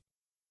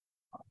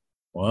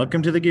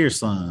Welcome to the Gear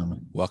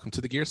Slum. Welcome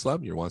to the Gear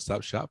Slum, your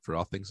one-stop shop for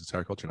all things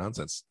guitar culture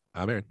nonsense.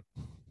 I'm Aaron.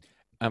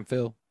 I'm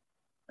Phil.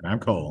 And I'm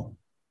Cole.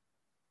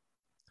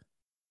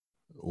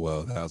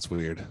 Whoa, that was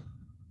weird.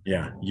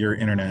 Yeah, your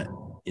internet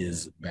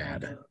is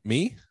bad.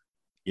 Me?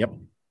 Yep.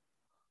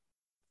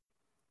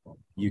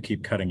 You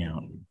keep cutting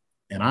out.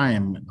 And I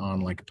am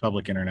on like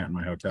public internet in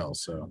my hotel,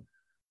 so.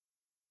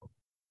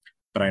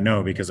 But I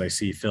know because I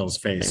see Phil's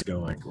face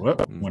go like,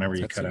 whoop, whenever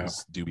you cut out.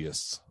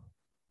 Dubious.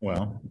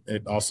 Well,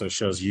 it also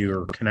shows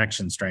your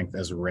connection strength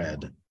as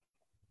red,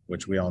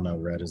 which we all know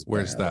red is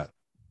Where's bad. that?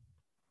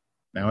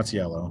 Now it's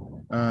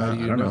yellow. How do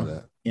you I don't know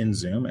that? In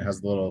Zoom, it has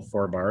the little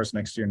 4 bars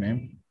next to your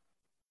name.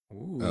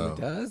 Ooh, it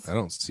does? I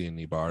don't see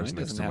any bars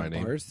next to my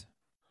name. Bars?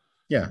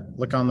 Yeah,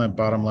 look on the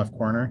bottom left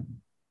corner.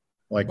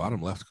 Like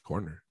bottom left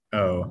corner.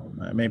 Oh,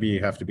 maybe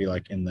you have to be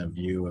like in the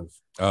view of.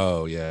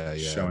 Oh yeah,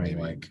 showing maybe.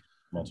 Like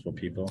multiple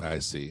people. I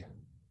see.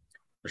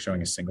 Or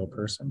showing a single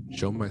person.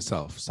 Show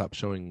myself. Stop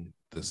showing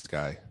this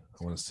guy.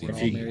 I want to see. We're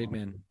all married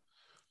men.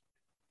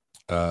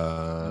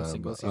 No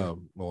singles here.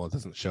 Well, it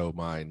doesn't show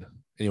mine.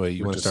 Anyway,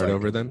 you want to start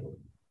over then?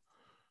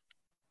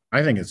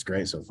 I think it's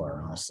great so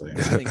far, honestly.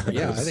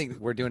 I think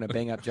we're doing a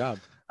bang up job.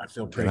 I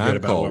feel pretty good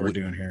about what we're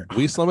doing here.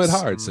 We slum it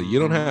hard, so you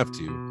don't have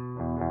to.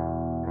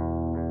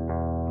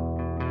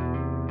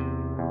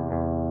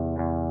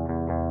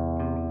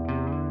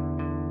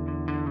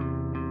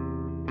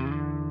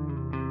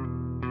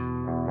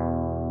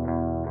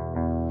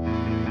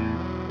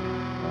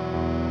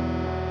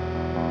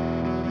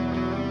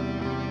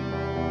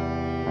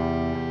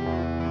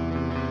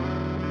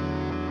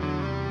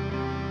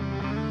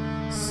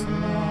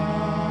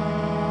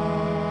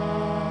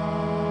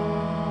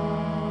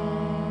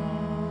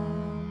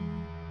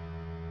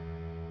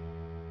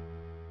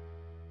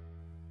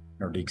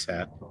 Nordique's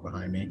hat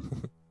behind me.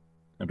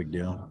 No big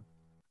deal.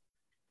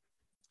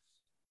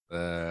 Is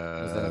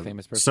that a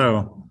famous person?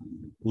 So,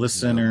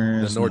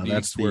 listeners, the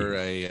Nordiques were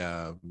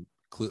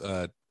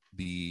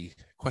the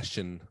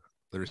question,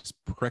 the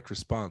correct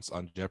response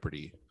on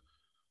Jeopardy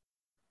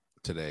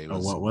today.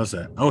 Was, what was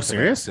it? Oh,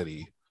 serious?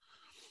 City.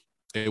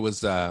 It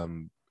was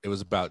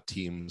about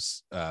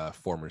teams,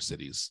 former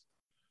cities,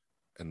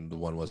 and the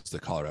one was the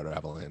Colorado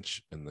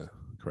Avalanche. In the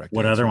correct.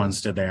 What other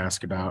ones did they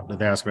ask about? Did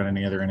they ask about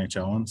any other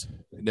NHL ones?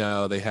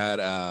 No, they had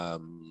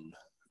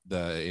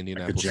the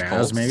Indianapolis like the Jazz,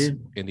 Colts, maybe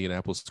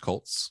Indianapolis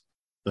Colts.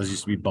 Those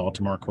used to be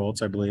Baltimore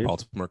Colts, I believe.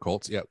 Baltimore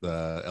Colts. Yep.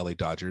 The LA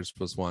Dodgers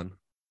was one.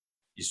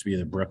 Used to be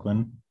the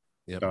Brooklyn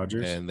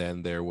Dodgers. And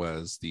then there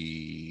was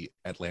the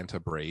Atlanta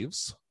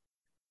Braves.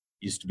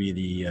 Used to be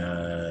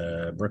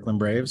the Brooklyn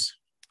Braves.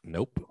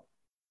 Nope.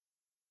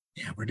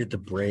 Yeah, where did the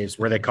Braves?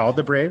 Were they called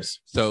the Braves?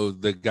 So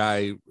the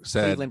guy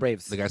said Cleveland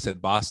Braves. The guy said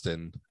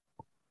Boston,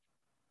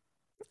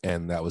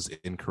 and that was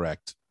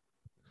incorrect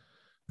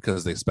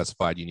because they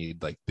specified you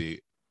need like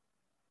the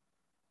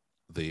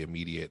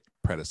immediate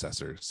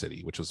predecessor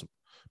city, which was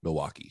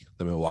Milwaukee,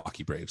 the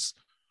Milwaukee Braves.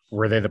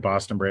 Were they the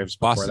Boston Braves?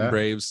 Boston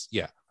Braves,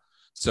 yeah.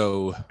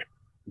 So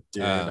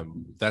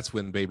that's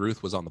when Babe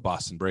Ruth was on the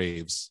Boston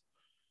Braves,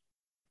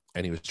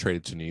 and he was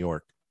traded to New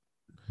York.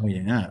 Oh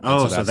yeah.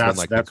 So that's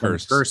when the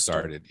curse first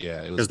started.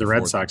 Yeah, it was because the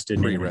Red Sox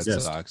didn't even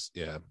exist. Sox,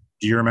 yeah.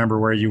 Do you remember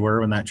where you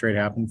were when that trade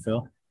happened,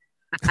 Phil?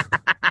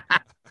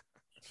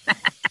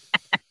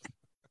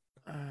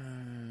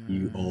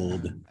 You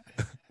old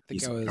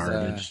piece of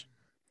garbage.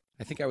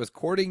 I think I was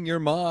courting your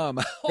mom.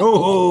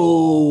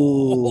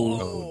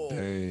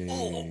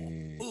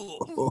 Dang.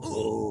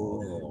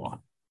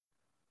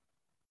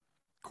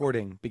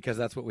 Courting, because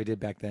that's what we did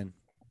back then.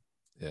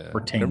 Yeah,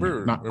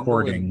 remember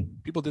courting.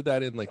 People did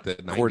that in like the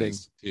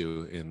 90s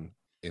too.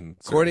 In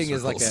courting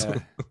is like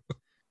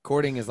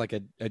courting is like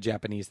a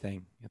Japanese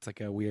thing. It's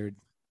like a weird.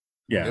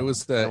 Yeah, it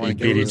was you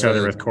beat each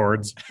other with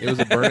cords. It was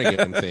a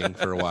Burnigan thing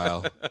for a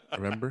while.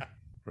 Remember,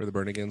 were the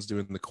Burnigans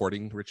doing the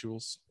courting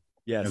rituals?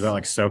 Yes. Is that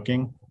like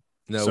soaking?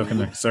 No,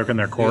 soaking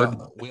their cord.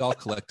 We all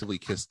collectively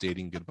kissed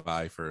dating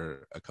goodbye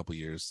for a couple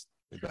years.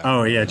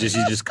 Oh yeah, you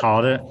just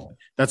called it.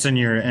 That's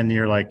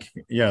you're like,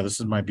 yeah,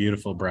 this is my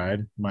beautiful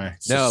bride, my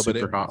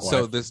super hot wife.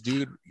 So this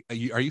dude,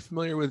 are you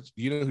familiar with?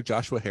 You know who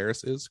Joshua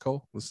Harris is,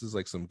 Cole? This is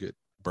like some good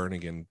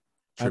Burnigan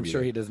trivia. I'm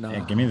sure he does not.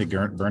 Yeah, give me the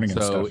Burnigan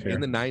stuff. So here.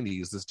 In the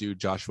 90s, this dude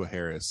Joshua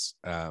Harris,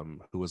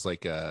 who was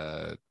like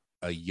a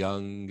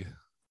young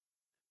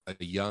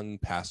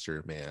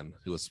pastor man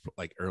who was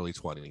like early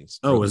 20s.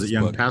 Oh, was it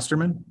young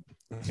pastorman?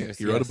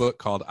 He wrote a book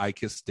called I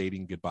Kissed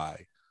Dating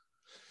Goodbye.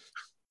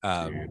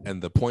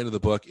 And the point of the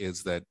book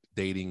is that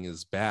dating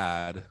is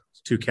bad,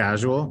 too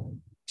casual,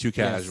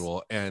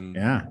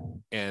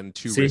 and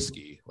too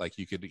risky. Like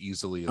you could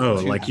easily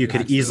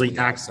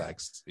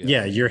sex.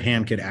 Yeah, your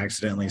hand could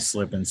accidentally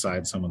slip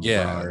inside someone's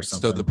bra or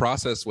something. So the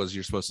process was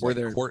you're supposed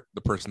to court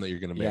the person that you're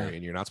going to marry,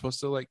 and you're not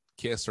supposed to like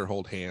kiss or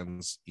hold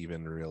hands,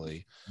 even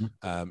really.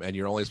 And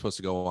you're only supposed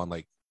to go on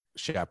like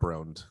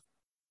chaperoned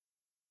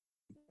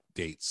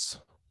dates.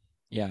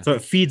 Yeah. So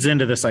it feeds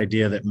into this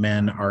idea that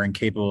men are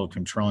incapable of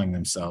controlling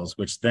themselves,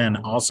 which then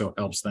also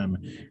helps them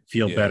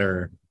feel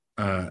better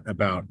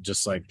about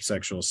just like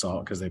sexual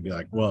assault, because they'd be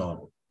like,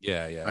 well,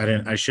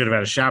 I should have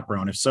had a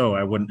chaperone. If so,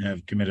 I wouldn't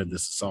have committed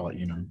this assault,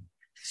 you know?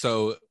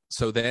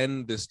 So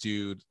then this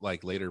dude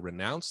like later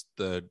renounced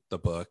the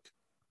book.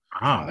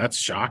 That's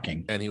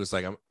shocking. And he was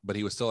like, but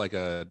he was still like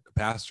a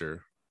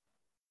pastor.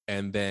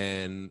 And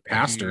then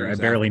pastor, I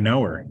barely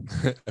know her.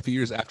 A few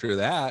years after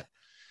that,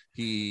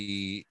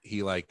 he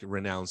like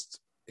renounced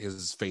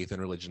his faith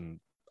and religion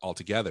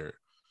altogether.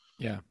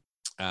 Yeah.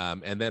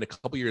 And then a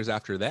couple years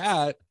after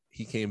that,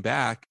 he came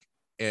back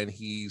and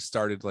he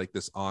started like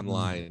this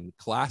online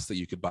class that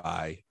you could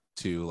buy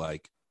to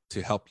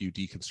help you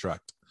deconstruct.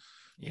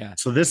 Yeah.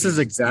 So this is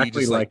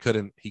exactly he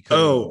couldn't.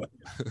 Oh,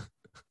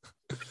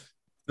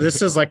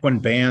 this is like when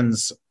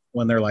bands,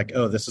 when they're like,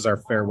 oh, this is our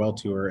farewell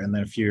tour. And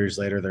then a few years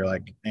later, they're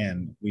like,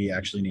 man, we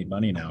actually need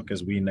money now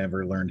because we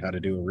never learned how to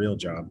do a real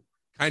job.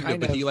 Kind of,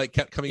 but he like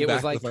kept coming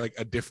back with like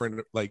a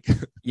different what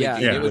he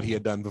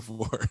had done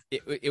before.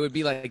 It would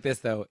be like this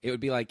though. It would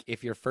be like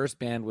if your first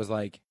band was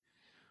like,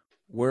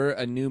 we're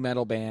a new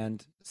metal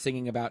band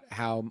singing about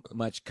how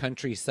much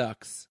country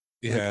sucks.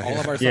 Yeah, all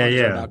of our songs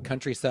are about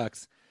country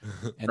sucks.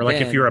 And or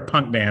like if you're a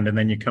punk band and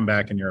then you come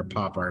back and you're a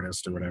pop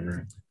artist or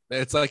whatever.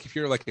 It's like if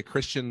you're like a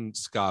Christian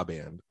ska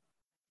band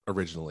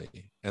originally,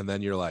 and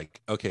then you're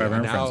like, okay,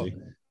 now,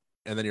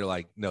 and then you're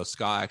like, no,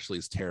 ska actually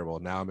is terrible.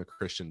 Now I'm a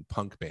Christian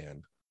punk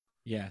band.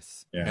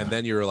 Yes. Yeah. And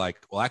then you're like,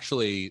 well,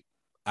 actually,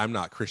 I'm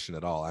not Christian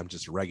at all. I'm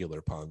just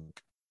regular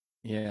punk.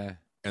 Yeah.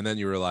 And then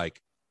you were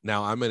like,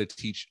 now I'm going to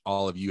teach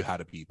all of you how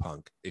to be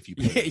punk. If you,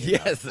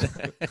 yes,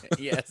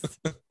 yes,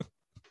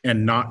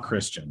 and not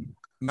Christian.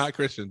 Not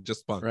Christian,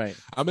 just punk. Right.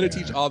 I'm going to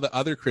teach all the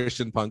other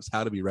Christian punks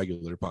how to be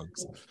regular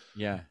punks.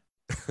 Yeah.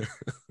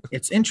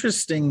 It's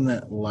interesting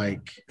that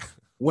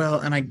well,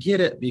 and I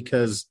get it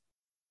because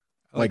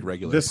I like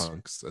regular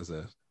punks as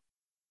a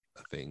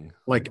thing.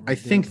 Like I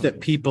think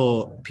that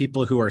people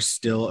who are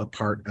still a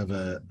part of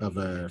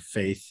a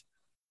faith,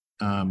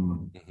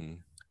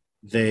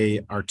 they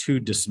are too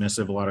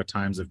dismissive a lot of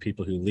times of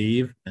people who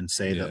leave and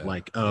say that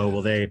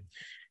well, they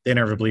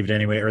never believed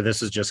anyway, or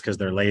this is just because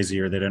they're lazy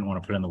or they didn't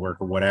want to put in the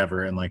work or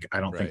whatever. And I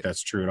don't think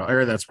that's true at all.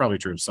 Or that's probably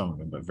true of some of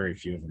them, but very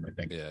few of them, I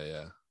think.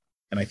 Yeah.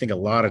 And I think a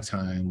lot of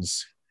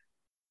times,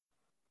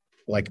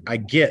 I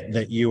get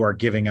that you are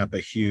giving up a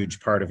huge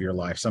part of your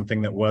life,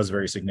 something that was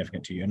very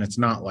significant to you. And it's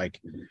not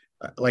like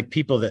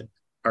people that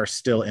are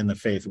still in the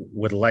faith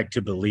would like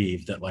to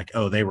believe that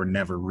oh, they were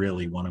never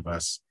really one of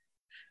us.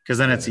 Because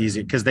then it's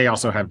easy because they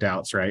also have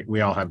doubts, right?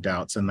 We all have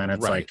doubts. And then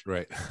it's right.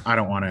 I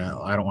don't want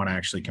to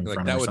actually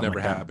confront that would never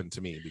happen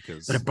to me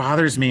but it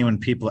bothers me when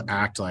people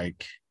act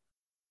like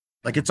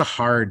it's a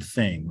hard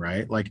thing,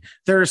 right?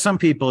 There are some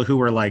people who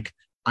were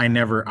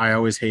I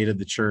always hated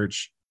the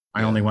church.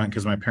 I only went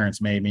because my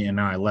parents made me and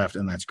now I left,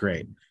 and that's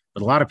great.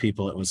 But a lot of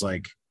people, it was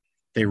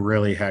they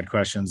really had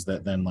questions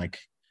that then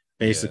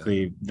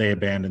basically they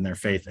abandoned their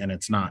faith, and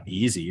it's not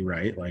easy,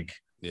 right?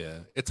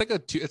 It's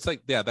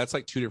that's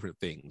two different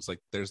things.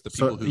 There's the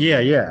people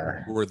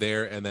who were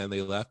there and then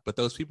they left, but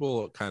those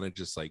people kind of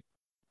just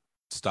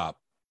stop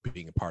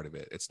being a part of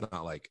it. It's not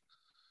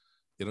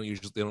they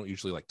don't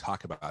usually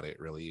talk about it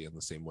really in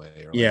the same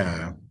way. Or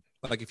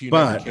if you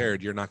never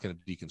cared, you're not going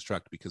to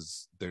deconstruct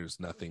because there's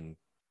nothing.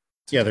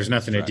 There's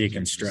nothing to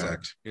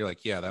deconstruct. You're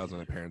that was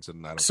my parents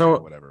and I don't know,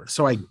 whatever.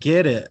 So I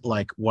get it,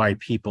 why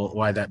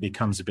that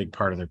becomes a big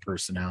part of their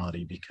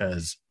personality,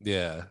 because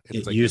it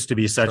used to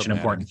be such an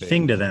important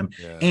thing to them.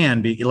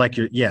 And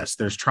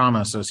there's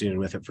trauma associated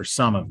with it for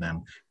some of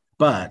them.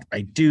 But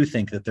I do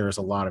think that there's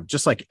a lot of,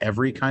 just like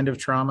every kind of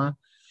trauma,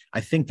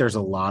 I think there's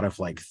a lot of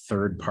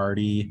third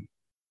party,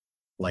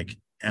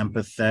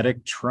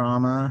 empathetic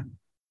trauma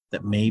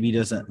that maybe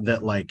doesn't,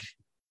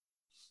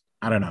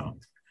 I don't know.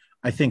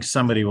 I think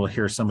somebody will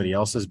hear somebody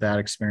else's bad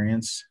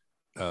experience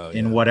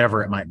in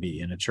whatever it might be,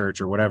 in a church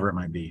or whatever it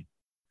might be.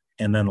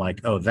 And then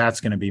oh,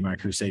 that's going to be my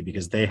crusade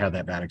because they had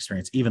that bad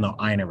experience, even though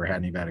I never had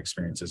any bad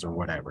experiences or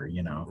whatever,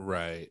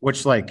 Right.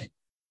 Which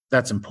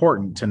that's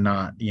important to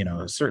not,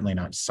 certainly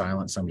not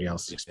silence somebody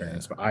else's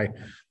experience. But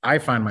I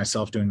find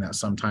myself doing that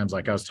sometimes.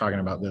 I was talking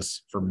about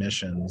this for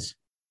missions.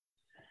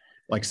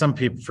 For some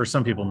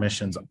people,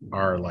 missions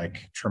are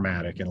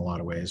traumatic in a lot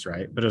of ways,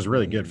 right? But it was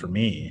really good for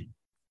me.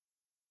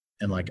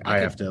 And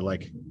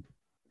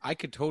I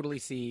could totally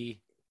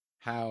see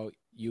how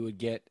you would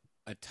get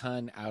a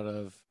ton out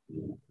of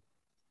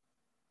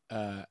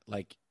an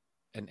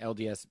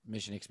LDS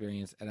mission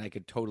experience, and I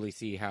could totally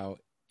see how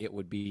it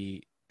would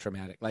be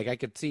traumatic. I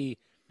could see,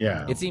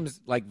 it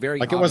seems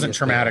very it wasn't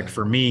traumatic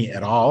for me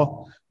at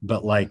all,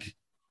 but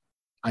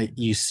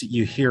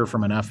you hear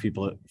from enough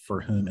people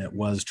for whom it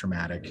was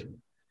traumatic.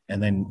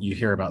 And then you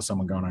hear about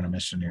someone going on a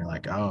mission and you're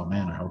like, oh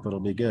man, I hope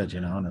it'll be good,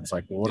 And it's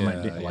well, what am I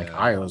doing?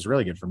 It was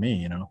really good for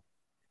me,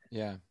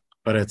 Yeah.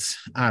 But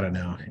I don't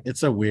know.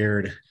 It's a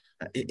weird,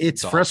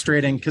 it's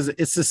frustrating because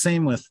it's the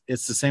same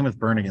with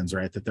Burnigans,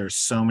 right? That there's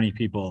so many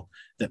people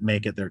that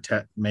make it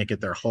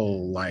their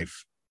whole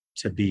life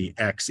to be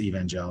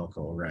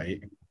ex-evangelical,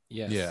 right?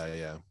 Yes.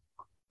 Yeah.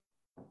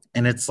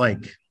 And it's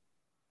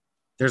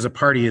there's a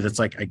part of you that's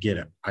like, I get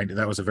it.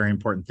 That was a very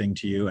important thing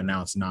to you, and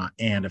now it's not.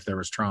 And if there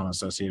was trauma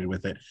associated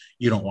with it,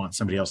 you don't want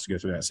somebody else to go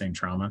through that same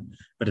trauma.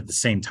 But at the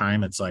same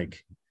time, it's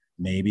like,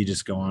 maybe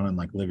just go on and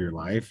like live your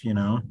life, you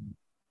know?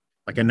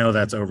 Like, I know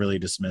that's overly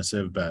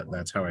dismissive, but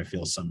that's how I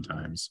feel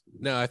sometimes.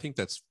 No, I think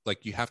that's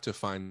like, you have to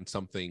find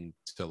something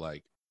to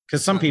like,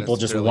 because some people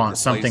just want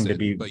something to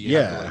be, but you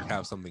have to like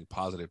have something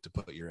positive to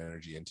put your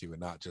energy into, and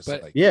not just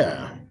like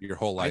your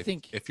whole life. I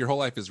think if your whole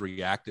life is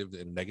reactive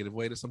in a negative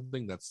way to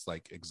something, that's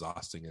like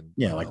exhausting. And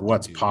like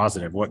what's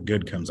positive, what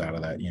good comes out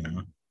of that, you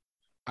know?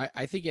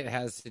 I think it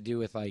has to do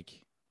with like,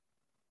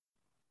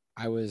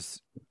 I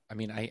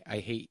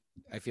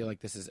feel like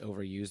this is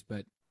overused,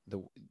 but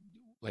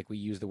we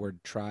use the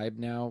word tribe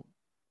now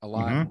a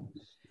lot. Mm-hmm.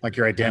 Like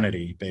your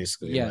identity,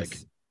 basically. Yes. Like,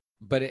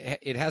 but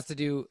it has to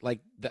do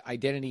like the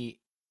identity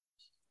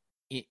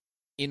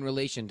in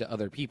relation to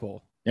other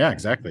people. Yeah,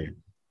 exactly.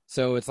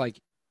 So it's like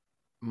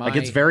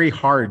it's very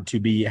hard to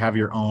have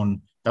your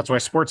own. That's why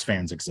sports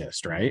fans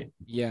exist, right?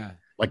 Yeah.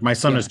 Like my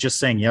son was just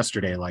saying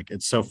yesterday, like,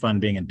 it's so fun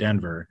being in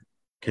Denver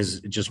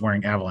because just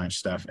wearing Avalanche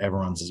stuff,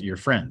 everyone's your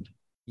friend.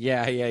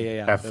 Yeah.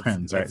 Have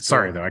friends, right?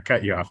 Sorry though, I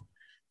cut you off.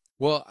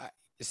 Well,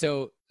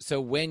 so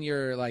when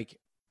you're like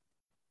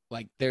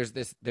there's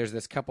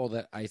this couple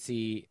that I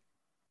see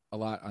a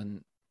lot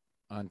on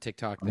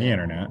TikTok, on the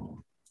internet.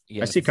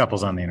 Yes. I see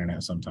couples on the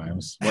internet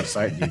sometimes. What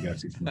site do you go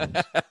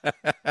to?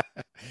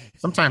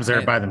 Sometimes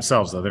they're by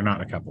themselves though. They're not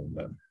a couple,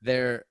 but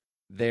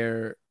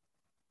they're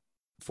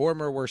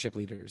former worship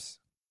leaders,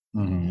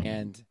 mm-hmm.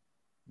 and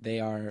they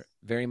are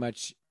very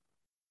much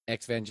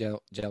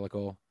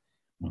evangelical,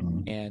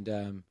 mm-hmm. and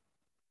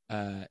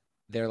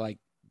they're like,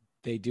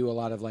 they do a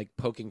lot of like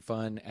poking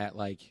fun at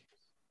like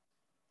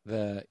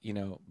the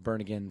born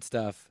again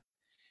stuff,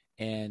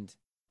 and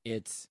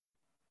it's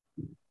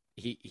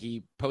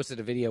he posted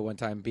a video one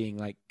time being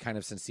like kind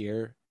of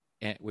sincere,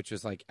 and which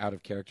was like out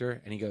of character,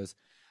 and he goes,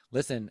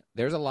 listen,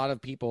 there's a lot of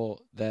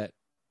people that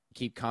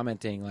keep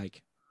commenting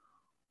like,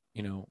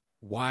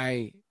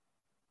 why,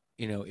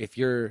 if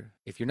you're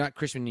not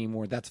Christian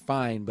anymore, that's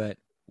fine, but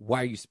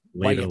why you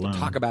have to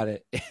talk about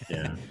it?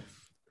 Yeah.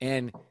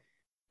 And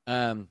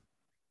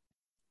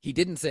he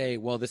didn't say,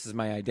 well, this is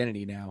my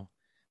identity now,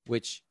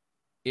 which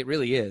it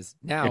really is.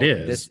 Now it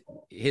is.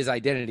 His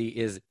identity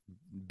is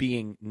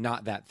being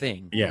not that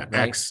thing. Yeah,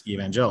 right?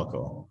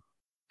 Ex-evangelical.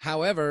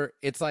 However,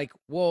 it's like,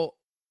 well,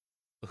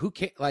 who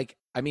can, like,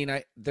 I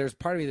mean, there's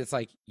part of me that's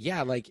like,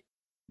 yeah, like,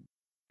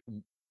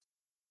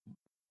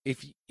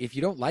 if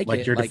you don't like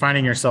it, you're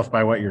defining yourself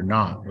by what you're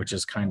not, which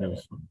is kind of,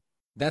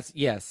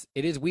 yes,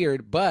 it is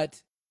weird,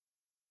 but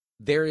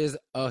there is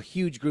a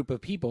huge group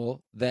of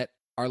people that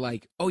are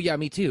like, oh yeah,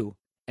 me too.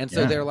 And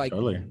so they're like,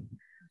 totally.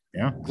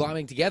 Yeah,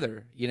 glomming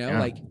together,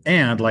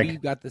 and like, we've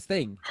got this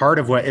thing. Part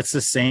of what it's the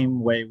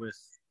same way with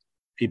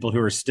people who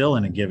are still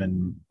in a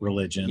given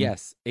religion.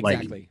 Yes,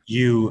 exactly. Like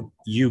you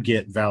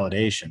get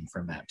validation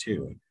from that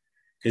too,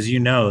 because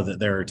that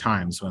there are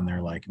times when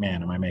they're like,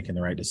 man, am I making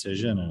the right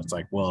decision? And it's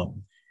like, well,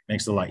 it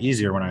makes it a lot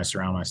easier when I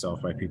surround myself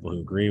by people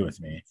who agree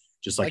with me,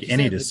 just like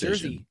any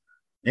decision.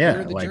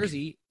 Yeah, like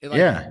jersey.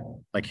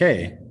 Like,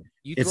 hey,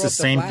 it's the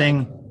same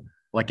thing.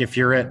 Like if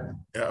you're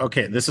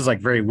this is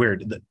like very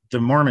weird. The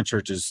Mormon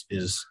church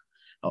is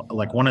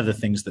like one of the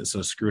things that's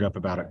so screwed up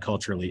about it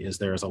culturally is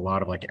there's a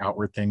lot of like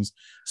outward things.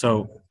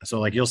 So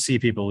like you'll see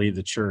people leave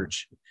the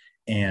church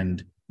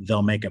and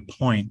they'll make a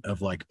point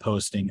of like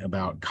posting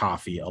about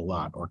coffee a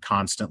lot, or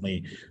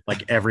constantly,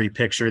 like every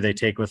picture they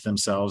take with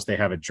themselves, they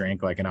have a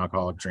drink, like an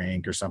alcoholic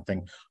drink or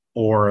something,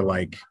 or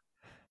like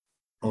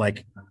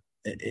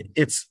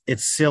it's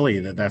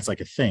silly that's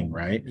like a thing,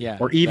 right? Yeah.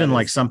 Or even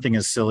like something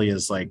as silly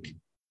as like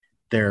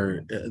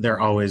they're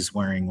always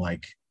wearing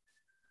like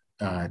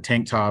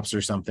tank tops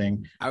or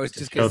something. I was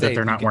just gonna say that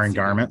they're not wearing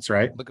garments,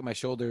 right? Look at my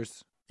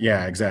shoulders.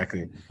 Yeah,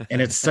 exactly.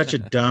 And it's such a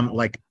dumb,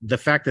 like the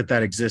fact that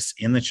exists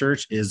in the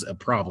church is a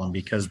problem,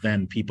 because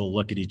then people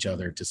look at each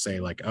other to say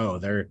like, oh,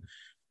 they're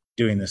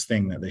doing this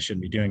thing that they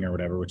shouldn't be doing or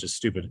whatever, which is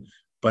stupid.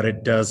 But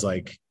it does,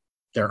 like,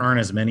 there aren't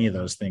as many of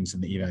those things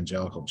in the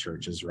evangelical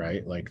churches,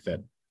 right? Like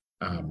that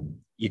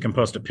you can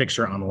post a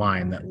picture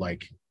online that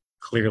like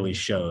clearly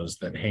shows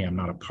that, hey, I'm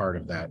not a part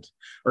of that.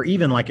 Or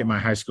even like at my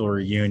high school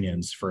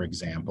reunions, for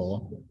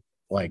example,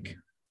 like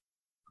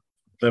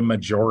the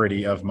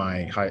majority of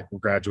my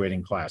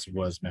graduating class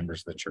was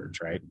members of the church,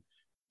 right?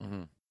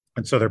 Mm-hmm.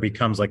 And so there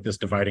becomes like this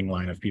dividing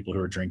line of people who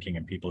are drinking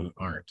and people who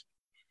aren't.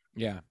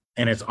 Yeah.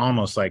 And it's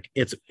almost like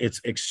it's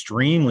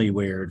extremely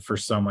weird for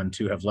someone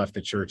to have left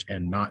the church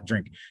and not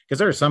drink, because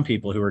there are some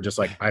people who are just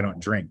like, I don't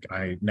drink,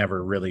 I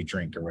never really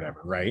drink or whatever,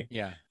 right?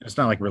 Yeah. It's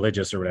not like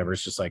religious or whatever,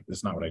 it's just like,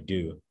 that's not what I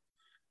do.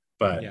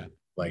 But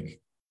like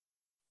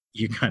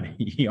you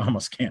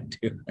almost can't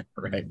do it,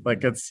 right?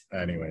 Like it's,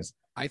 anyways.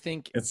 I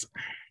think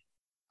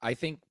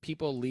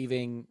people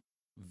leaving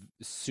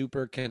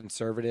super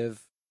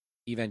conservative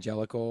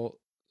evangelical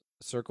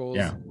circles,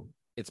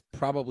 it's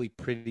probably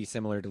pretty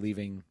similar to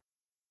leaving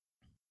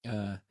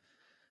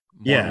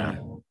like,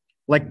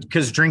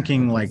 because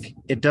drinking, like,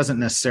 it doesn't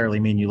necessarily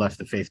mean you left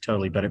the faith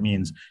totally, but it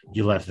means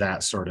you left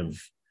that sort of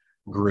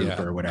group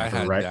or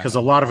whatever, right? Because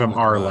a lot of them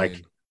are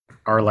like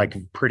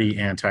pretty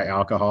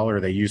anti-alcohol, or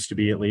they used to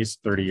be, at least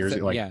 30 years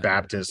ago, like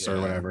Baptists or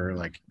whatever.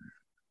 Like,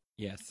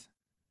 yes,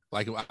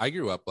 like I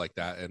grew up like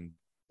that, and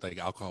like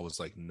alcohol was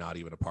like not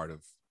even a part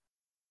of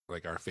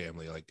like our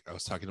family. Like I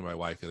was talking to my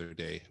wife the other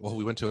day. Well,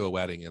 we went to a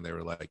wedding and they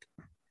were like,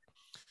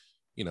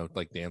 you know,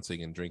 like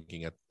dancing and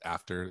drinking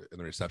after in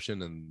the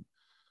reception, and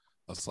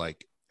I was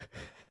like,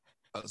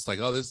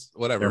 oh, this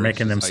whatever. They're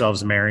making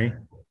themselves merry.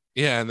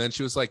 Yeah, and then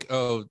she was like,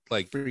 oh,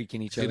 like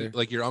freaking each other.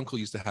 Like your uncle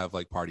used to have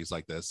like parties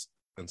like this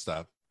and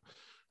stuff. I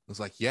was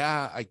like,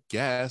 yeah, I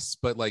guess,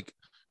 but like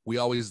we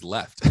always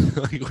left.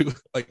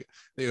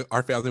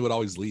 Our family would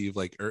always leave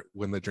like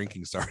when the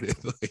drinking started.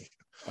 Like,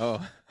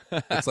 oh,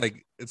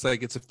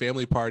 it's a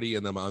family party,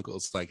 and then my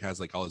uncle like has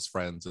like all his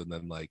friends, and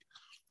then like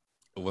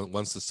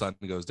once the sun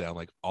goes down,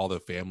 like all the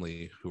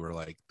family who are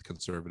like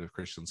conservative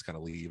Christians kind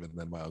of leave, and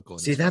then my uncle.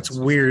 See, that's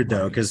weird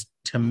though, because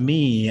to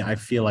me, I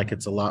feel like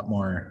it's a lot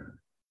more.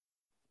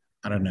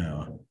 I don't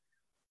know.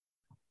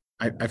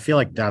 I feel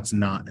like that's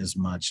not as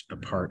much a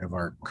part of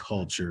our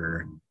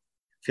culture.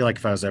 I feel like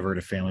if I was ever at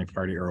a family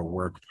party or a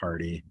work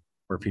party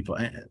where people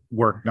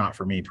work, not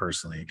for me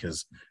personally,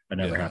 because it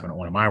never happened at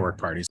one of my work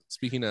parties.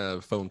 Speaking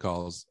of phone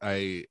calls,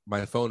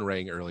 my phone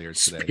rang earlier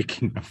today.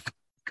 Speaking of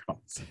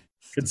calls,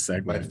 good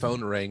segue. My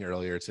phone rang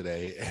earlier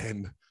today,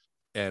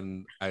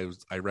 and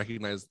I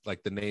recognized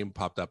like the name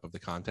popped up of the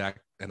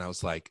contact, and I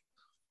was like,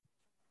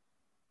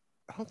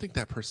 I don't think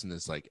that person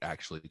is like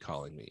actually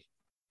calling me.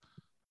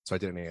 So I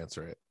didn't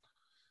answer it.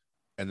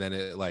 And then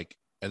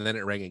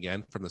it rang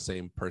again from the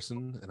same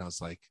person. And I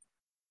was like,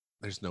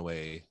 there's no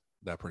way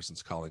that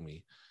person's calling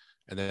me.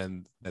 And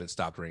then it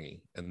stopped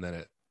ringing. And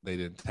then they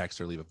didn't text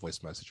or leave a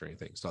voice message or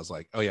anything. So I was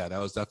like, oh yeah, that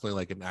was definitely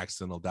like an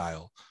accidental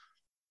dial.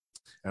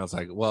 And I was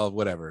like, well,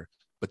 whatever.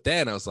 But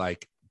then I was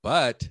like,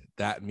 but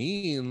that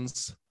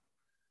means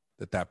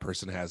that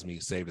person has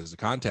me saved as a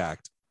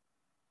contact.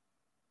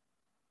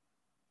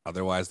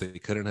 Otherwise, they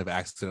couldn't have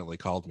accidentally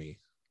called me.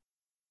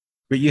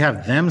 But you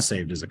have them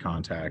saved as a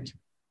contact.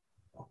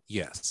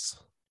 Yes.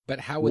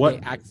 But how would they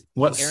act?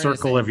 What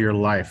circle of your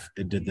life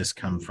did this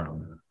come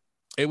from?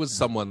 It was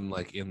someone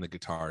like in the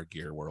guitar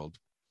gear world.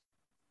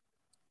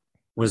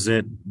 Was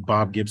it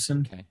Bob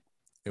Gibson? Okay.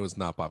 It was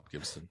not Bob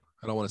Gibson.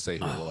 I don't want to say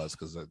who it was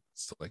because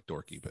it's like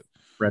dorky, but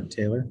Fred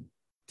Taylor?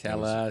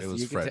 Tell us. It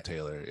was Fred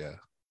Taylor, yeah.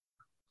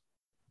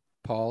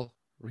 Paul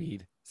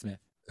Reed Smith.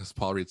 It's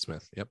Paul Reed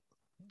Smith, yep.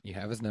 You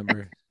have his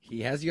number.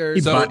 He has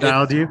yours. He butt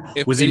dialed you?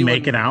 Was he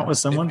making out with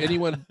someone? If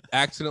anyone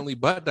accidentally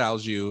butt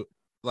dials you,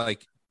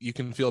 like you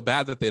can feel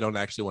bad that they don't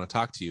actually want to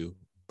talk to you,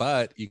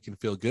 but you can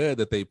feel good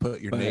that they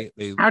put your name.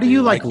 How do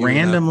you like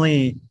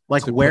randomly,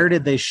 like where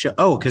did they show?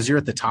 Oh, because you're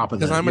at the top of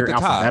the, I'm you're at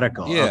the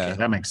alphabetical. Top. Yeah. Okay,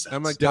 that makes sense.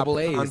 I'm like double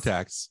A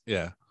contacts.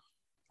 Yeah.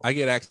 I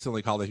get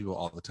accidentally called people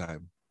all the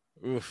time.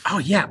 Oof. Oh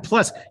yeah.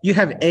 Plus you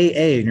have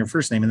AA in your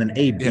first name and then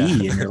AB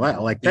in your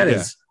last. Like that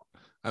is.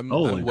 I'm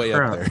way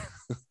up there.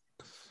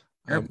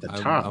 You're at the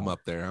top. I'm up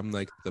there. I'm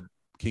like the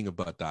king of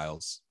butt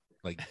dials,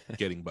 like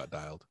getting butt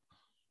dialed.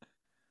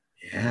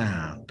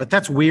 Yeah, but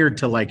that's weird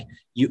to like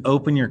you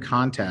open your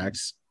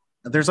contacts.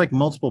 There's like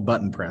multiple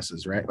button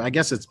presses, right? I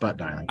guess it's butt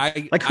dialing.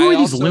 Who are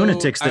these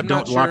lunatics that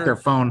don't lock their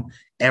phone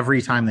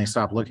every time they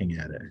stop looking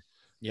at it?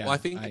 Yeah, well,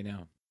 I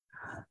know.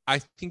 I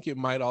think it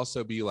might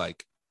also be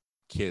like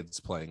kids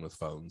playing with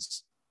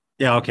phones.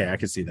 Yeah, okay, I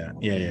could see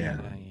that. Yeah.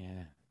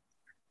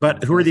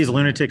 But who are these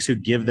lunatics who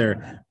give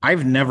their?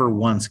 I've never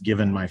once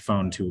given my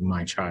phone to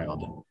my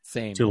child.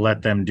 Same. To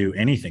let them do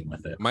anything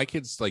with it. My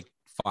kids like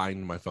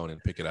find my phone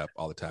and pick it up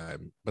all the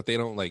time, but they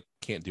don't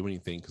can't do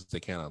anything because they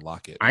can't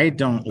unlock it. I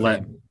don't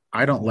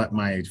let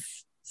my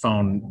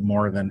phone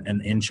more than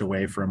an inch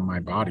away from my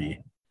body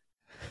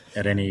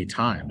at any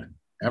time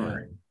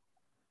ever.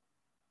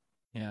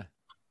 Yeah.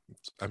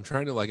 I'm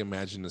trying to like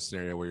imagine a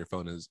scenario where your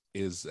phone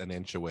is an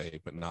inch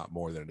away, but not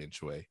more than an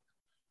inch away.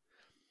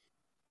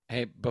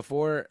 Hey,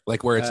 before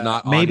like where it's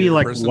not maybe on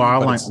like person,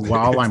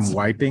 while I'm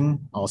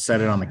wiping, I'll set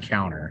it on the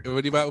counter.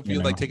 What about if you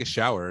like take a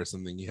shower or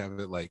something? You have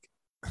it like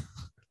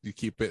you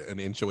keep it an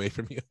inch away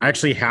from you. I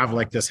actually have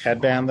like this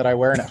headband that I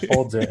wear, and it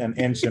holds it an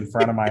inch in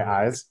front of my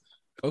eyes.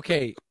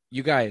 Okay,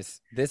 you guys,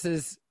 this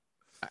is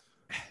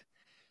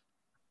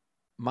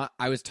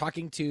I was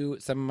talking to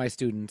some of my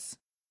students,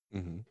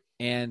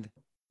 and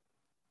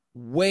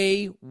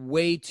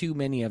way too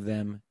many of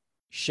them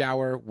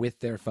shower with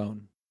their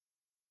phone.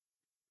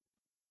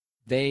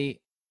 They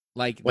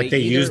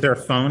use their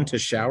phone to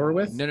shower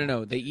with.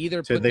 No. They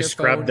either put they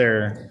scrub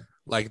their.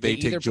 Like they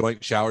take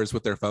joint showers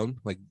with their phone,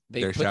 like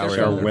they're showering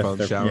their with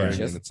their phone showering,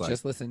 yeah. and it's like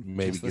just listen.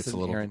 Maybe just gets listen,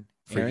 a little Aaron,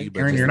 freaky.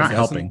 Aaron, you're not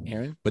helping.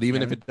 Aaron, but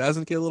even if it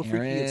doesn't get a little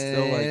freaky, it's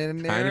still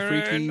like kind of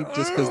freaky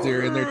just because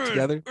they're in there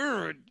together.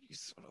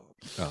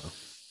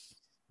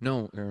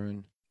 No,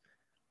 Aaron.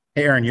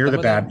 Hey, Aaron, you're the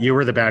bad. You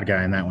were the bad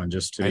guy in that one.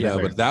 Just to I know,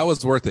 but that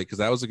was worth it because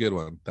that was a good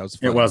one. That was.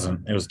 Fun. It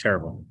wasn't. It was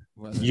terrible.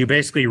 You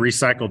basically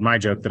recycled my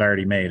joke that I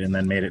already made and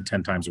then made it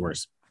 10 times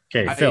worse.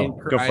 Okay, Phil,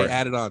 go for it. I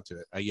added on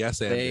to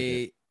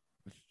it.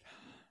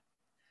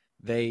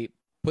 They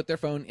put their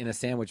phone in a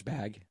sandwich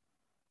bag,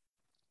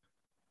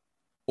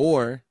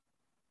 or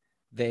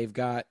they've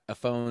got a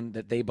phone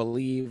that they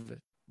believe,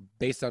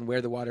 based on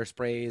where the water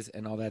sprays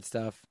and all that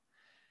stuff,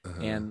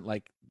 and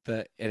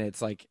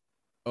it's like,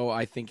 oh,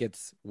 I think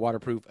it's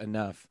waterproof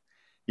enough.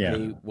 Yeah,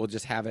 they will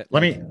just have it.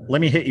 Let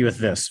me hit you with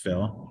this,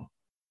 Phil.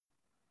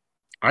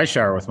 I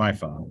shower with my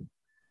phone.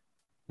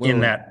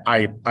 That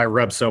I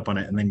rub soap on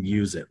it and then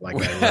use it like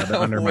I rub it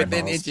under my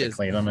balls to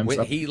clean them and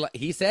stuff.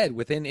 He said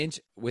within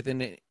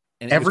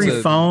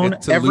every phone,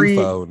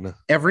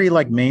 every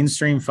like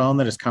mainstream phone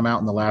that has come out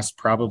in the last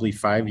probably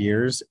 5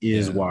 years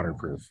is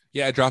waterproof.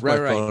 Yeah, I dropped my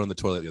phone on the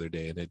toilet the other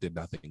day and it did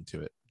nothing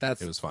to it.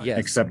 It was fine. Yes.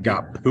 Except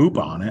got poop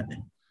on it.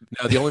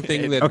 No, the only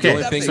thing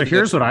that so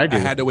here's what I do. I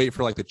had to wait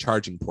for like the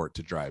charging port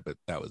to dry, but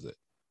that was it.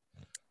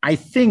 I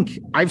think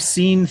I've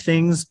seen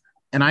things,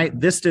 and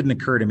this didn't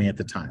occur to me at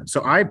the time.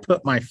 So I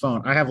put my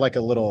phone. I have like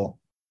a little,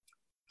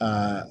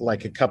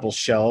 like a couple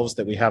shelves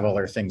that we have all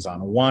our things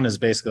on. One is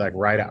basically like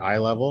right at eye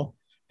level,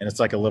 and it's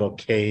like a little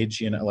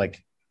cage,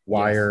 like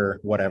wire,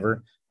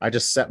 whatever. I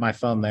just set my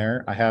phone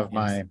there. I have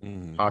my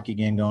hockey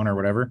game going or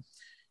whatever,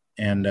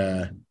 and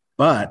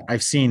but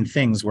I've seen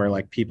things where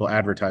like people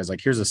advertise like,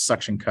 here's a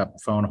suction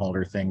cup phone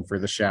holder thing for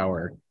the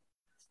shower.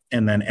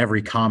 And then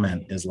every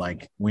comment is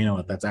like, we know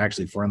what that's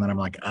actually for. And then I'm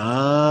like,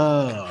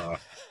 oh,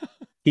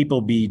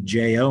 people be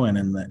J-O-N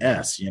in the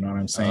S. You know what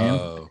I'm saying?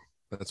 Oh,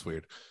 that's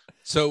weird.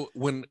 So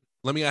let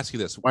me ask you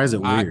this. Why is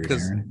it weird?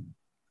 Because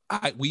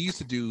we used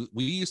to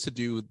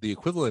do the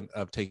equivalent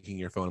of taking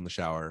your phone in the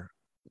shower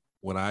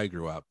when I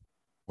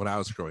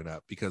was growing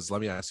up. Because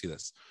let me ask you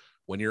this.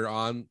 When you're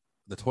on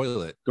the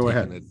toilet,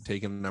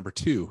 taking number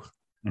 2,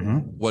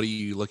 what are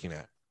you looking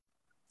at?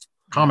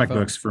 Comic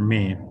books for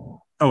me.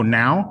 Oh,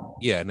 now?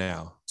 Yeah,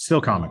 now. Still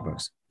comic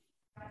books.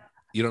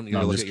 You don't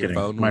look at your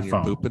phone when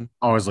you're pooping?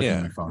 Always looking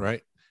at my phone.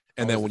 Right?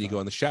 And then when you go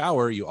in the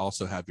shower, you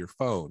also have your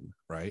phone,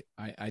 right?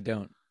 I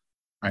don't.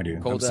 I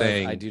do.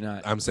 I do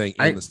not. I'm saying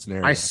in the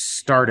scenario. I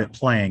start it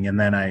playing and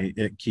then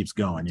it keeps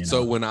going.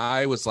 So when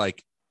I was a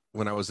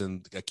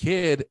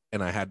kid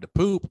and I had to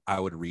poop, I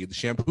would read the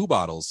shampoo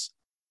bottles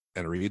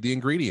and read the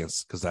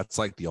ingredients because that's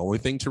like the only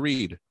thing to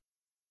read.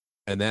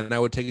 And then I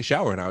would take a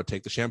shower and I would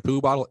take the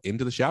shampoo bottle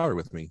into the shower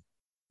with me.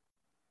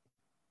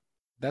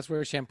 That's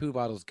where shampoo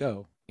bottles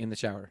go, in the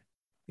shower.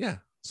 Yeah.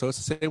 So it's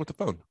the same with the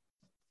phone.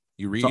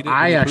 You read it.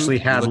 I actually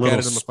had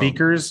little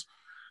speakers.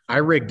 I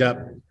rigged up.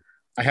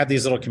 I had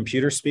these little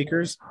computer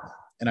speakers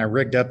and I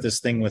rigged up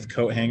this thing with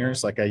coat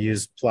hangers. Like I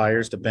used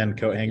pliers to bend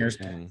coat hangers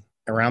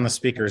around the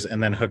speakers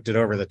and then hooked it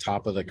over the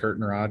top of the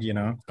curtain rod,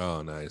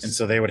 Oh, nice. And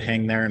so they would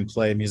hang there and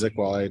play music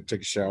while I took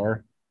a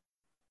shower.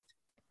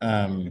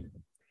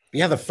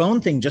 Yeah, the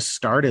phone thing just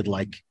started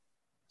like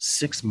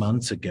 6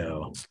 months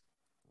ago.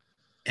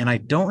 And I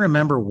don't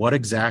remember what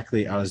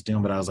exactly I was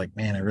doing, but I was like,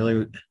 man, I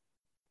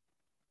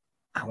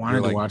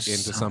wanted to watch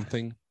into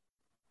something.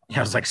 Yeah,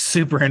 I was like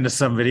super into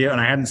some video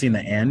and I hadn't seen the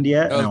end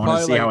yet. And I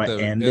want to see how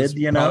it ended,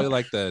 Probably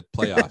like the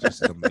playoffs or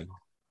something.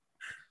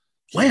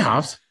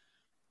 Playoffs?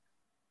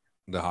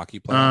 The hockey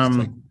playoffs,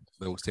 like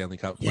the Stanley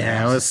Cup playoffs.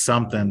 Yeah, it was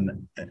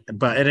something.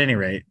 But at any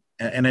rate,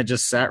 and it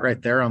just sat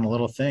right there on the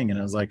little thing. And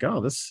I was like,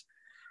 oh, this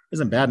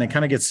isn't bad. And it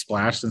kind of gets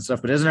splashed and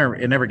stuff, but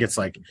it never gets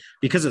like,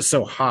 because it's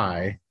so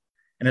high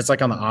and it's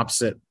like on the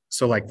opposite.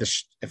 So like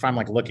if I'm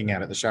like looking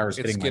at it, the shower's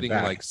hitting my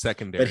back. Like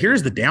secondary. But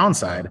here's the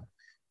downside.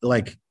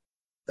 Like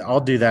I'll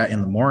do that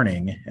in the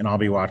morning and I'll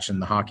be watching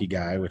the Hockey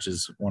Guy, which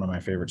is one of my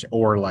favorites,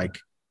 or like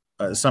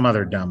some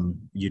other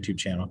dumb YouTube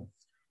channel.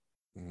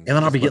 And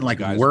then I'll be getting like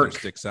work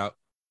sticks out,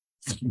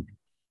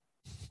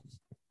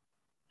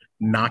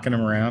 knocking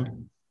them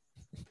around.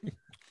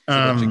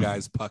 Bunch of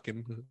guys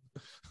pucking.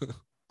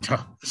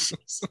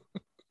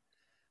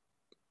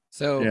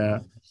 So yeah,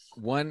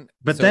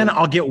 but then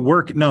I'll get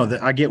work. No,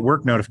 I get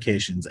work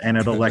notifications, and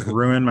it'll like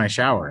ruin my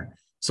shower.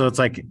 So it's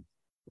like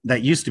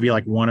that used to be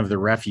like one of the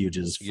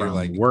refuges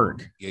from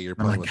work. Yeah, you're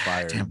playing with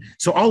fire. Damn.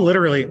 So I'll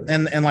literally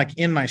and like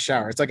in my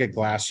shower, it's like a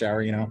glass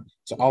shower,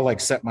 So I'll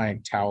like set my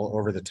towel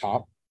over the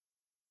top,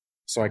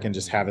 so I can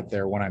just have it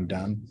there when I'm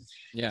done.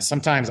 Yeah.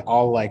 Sometimes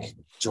I'll like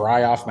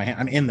dry off my hand.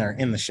 I'm in there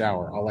in the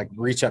shower. I'll like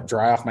reach up,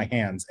 dry off my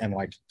hands, and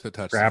like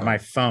grab my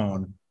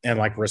phone and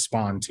like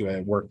respond to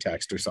a work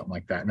text or something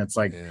like that. And it's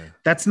like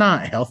that's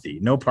not healthy.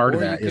 No part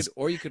of that is.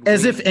 Or you could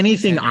as if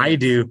anything I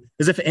do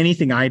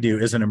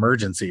is an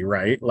emergency,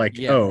 right? Like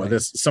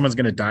someone's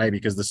gonna die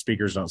because the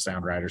speakers don't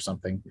sound right or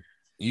something.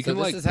 You can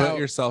like put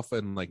yourself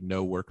in like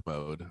no work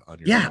mode on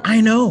your phone.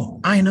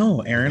 I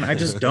know, Aaron. I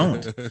just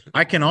don't.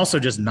 I can also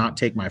just not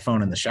take my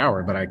phone in the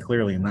shower, but I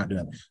clearly am not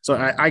doing it. So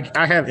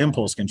I have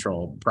impulse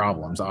control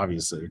problems,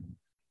 obviously.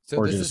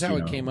 So this is how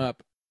it came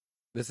up.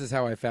 This is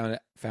how I found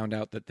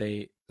out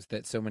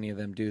that so many of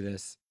them do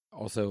this.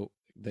 Also,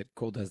 that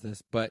Cole does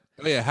this. But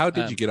how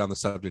did you get on the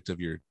subject of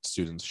your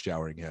students'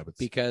 showering habits?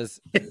 Because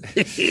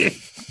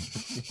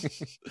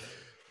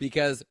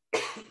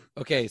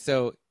okay,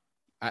 so.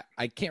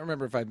 I can't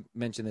remember if I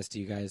mentioned this to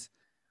you guys.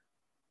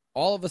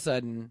 All of a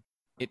sudden,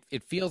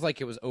 it feels like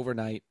it was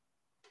overnight.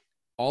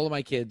 All of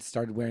my kids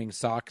started wearing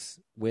socks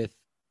with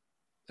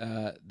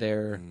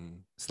their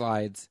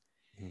slides.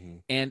 Mm-hmm.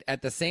 And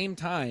at the same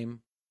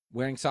time,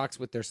 wearing socks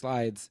with their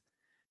slides,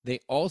 they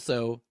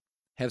also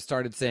have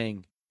started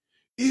saying,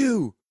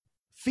 "Ew,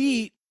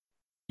 feet!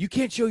 You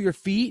can't show your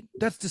feet.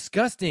 That's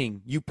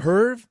disgusting. You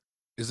perv."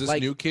 Is this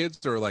new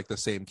kids or like the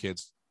same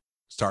kids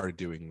started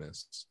doing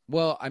this?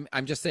 Well,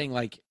 I'm just saying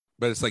like.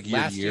 But it's like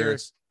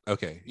years.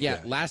 Okay.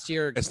 Yeah, last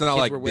year it's not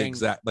like the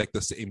exact like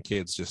the same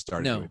kids just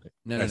started doing it.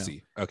 No. I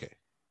see. Okay.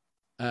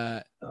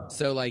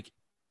 So like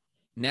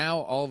now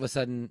all of a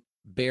sudden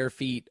bare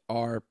feet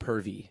are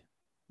pervy.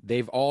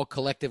 They've all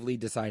collectively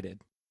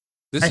decided.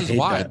 This is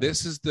why.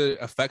 This is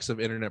the effects of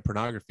internet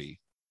pornography.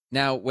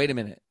 Now, wait a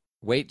minute.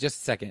 Wait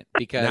just a second,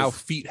 because now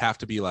feet have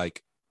to be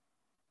like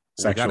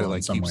we gotta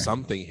like keep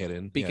something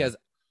hidden. Because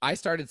I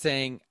started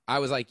saying, I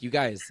was like, you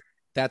guys,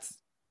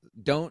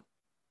 don't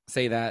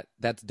say that.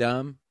 That's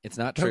dumb. It's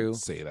not true. Don't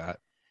say that.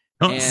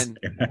 And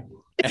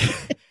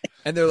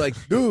and they're like,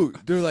 no,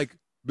 they're like,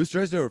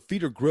 Mr. Eisenhower,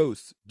 feet are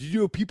gross. Do you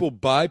know people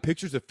buy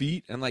pictures of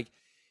feet? And I'm like,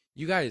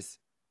 you guys,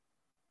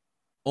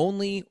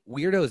 only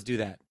weirdos do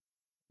that.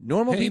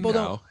 Normal people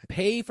don't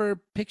pay for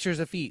pictures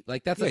of feet.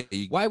 Like that's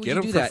why would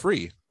you do that?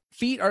 Free.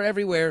 Feet are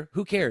everywhere.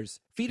 Who cares?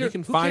 You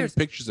can find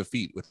pictures of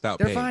feet without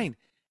They're paying. fine.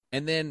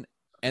 And then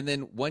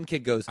one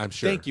kid goes, I'm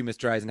sure. Thank you,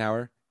 Mr.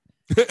 Eisenhower.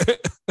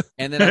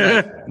 And then I'm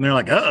like, and they're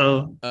like,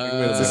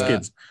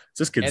 it's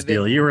this kid's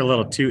deal. You were a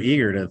little too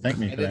eager to thank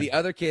me for that. And then the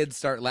other kids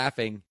start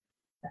laughing,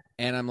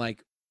 and I'm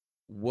like,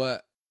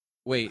 what?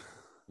 Wait,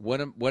 what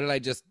did I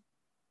just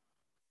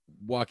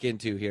walk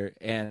into here?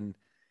 And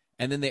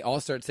then they all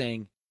start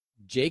saying,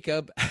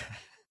 Jacob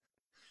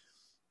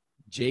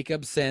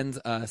sends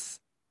us,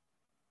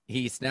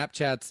 he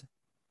Snapchats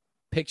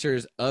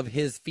pictures of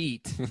his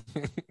feet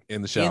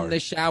in the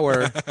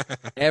shower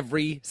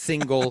every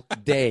single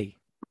day.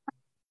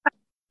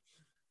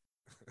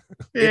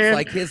 It's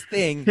like his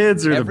thing.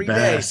 Kids are the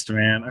best,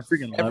 man. I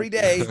freaking love every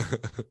day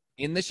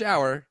in the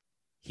shower.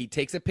 He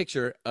takes a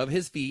picture of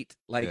his feet,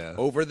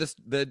 over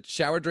the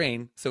shower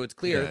drain, so it's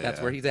clear that's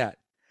where he's at,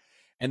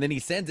 and then he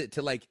sends it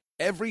to like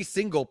every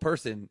single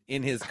person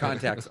in his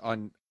contacts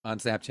on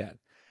Snapchat.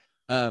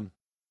 And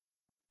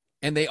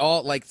they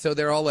all like, so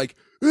they're all like,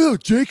 "Oh,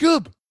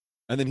 Jacob,"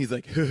 and then he's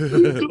like,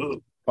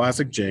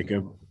 "Classic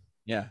Jacob."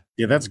 Yeah,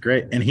 that's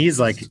great. And he's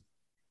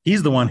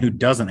the one who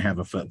doesn't have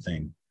a foot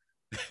thing.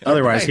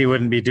 Otherwise, he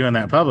wouldn't be doing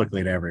that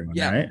publicly to everyone,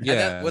 right?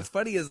 Yeah. What's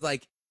funny is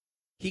like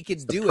he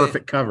could do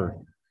perfect cover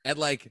and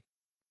like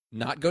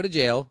not go to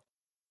jail,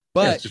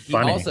 but he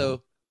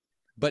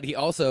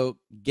also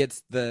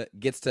gets to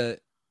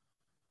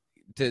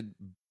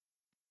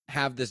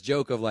have this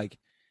joke of like,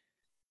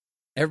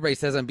 everybody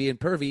says I'm being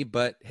pervy,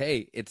 but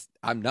hey,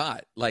 I'm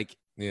not. Like,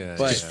 but it's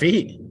just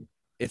feet.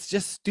 It's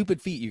just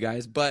stupid feet, you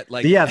guys. But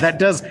like, that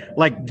does,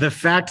 like, the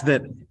fact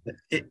that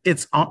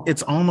it's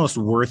almost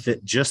worth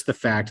it. Just the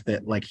fact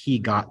that like he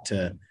got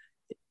to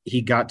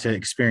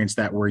experience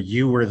that, where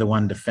you were the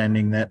one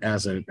defending that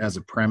as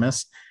a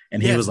premise,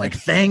 and he was like,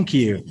 "Thank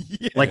you."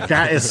 Yeah. Like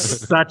that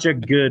is such a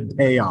good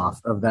payoff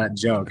of that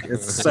joke.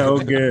 It's so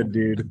good,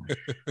 dude.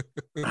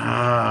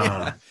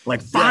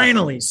 Like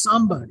finally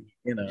somebody,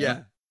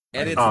 Yeah.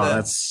 And it's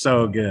that's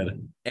so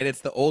good. And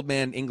it's the old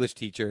man English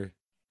teacher.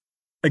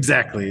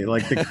 Exactly,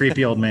 like the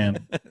creepy old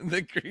man.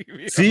 The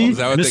creepy. See, is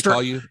that what they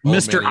call you?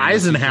 Mr.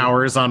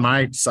 Eisenhower's on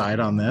my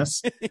side on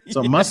this,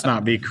 so it must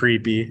not be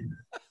creepy.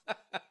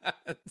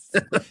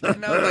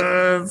 And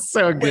I was like,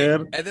 so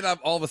good. And then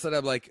all of a sudden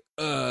I'm like,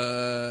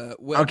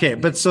 okay,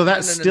 but so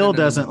that still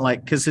doesn't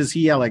like, because is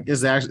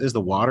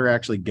the water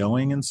actually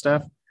going and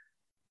stuff?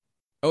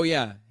 Oh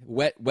yeah,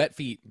 wet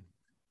feet.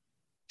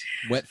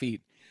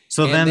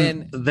 So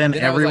then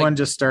everyone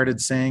just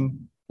started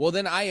saying. Well,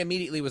 then I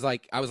immediately was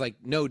like,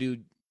 no,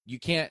 dude, you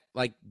can't,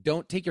 like,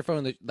 don't take your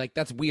phone. Like,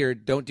 that's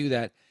weird. Don't do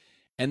that.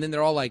 And then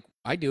they're all like,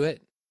 I do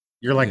it.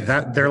 You're like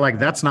that. They're like,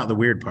 that's not the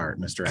weird part,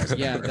 Mr.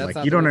 Eisenhower. Yeah,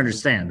 like, you don't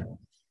understand.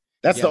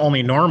 That's the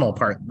only normal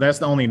part. That's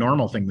the only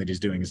normal thing that he's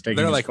doing is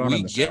taking his phone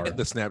in the shower. Get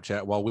the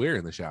Snapchat while we're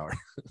in the shower.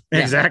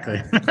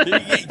 Exactly.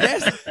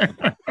 Yes.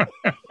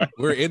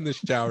 We're in the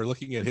shower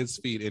looking at his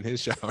feet in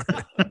his shower.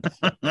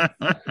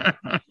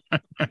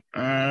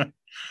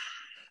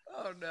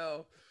 Oh,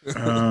 no.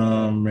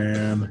 Oh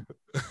man,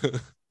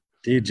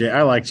 DJ,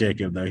 I like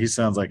Jacob though. He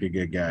sounds like a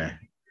good guy.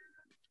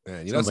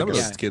 Man, some of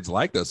those kids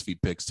like those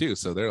feet pics too.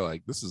 So they're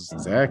like, "This is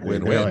exactly."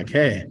 Win-win. They're like,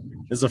 "Hey,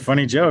 this is a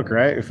funny joke,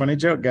 right? A funny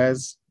joke,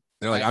 guys."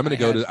 They're like, "I'm gonna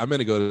go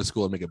to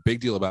school and make a big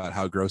deal about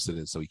how gross it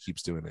is," so he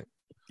keeps doing it.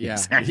 Yeah,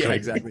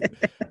 exactly.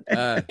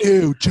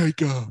 Ew,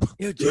 Jacob.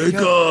 Ew,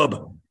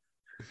 Jacob.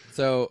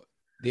 So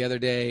the other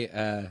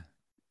day,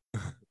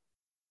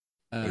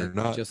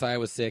 Josiah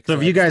was sick. So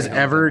have you guys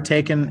ever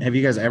taken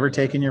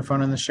your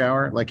phone in the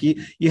shower? Like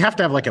you have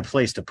to have like a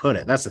place to put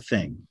it. That's the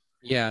thing.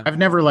 Yeah. I've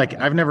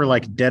never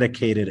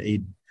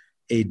dedicated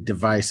a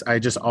device. I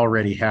just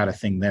already had a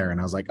thing there, and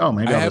I was like, oh,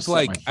 maybe I'll just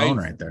set my phone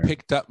right there.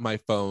 Picked up my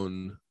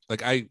phone.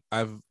 Like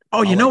I've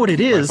you know what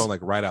it is? My phone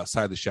like right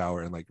outside the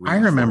shower and like. I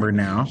remember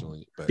now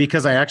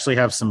because I actually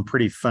have some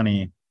pretty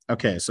funny.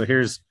 Okay, so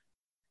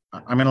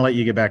I'm going to let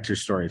you get back to your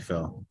story,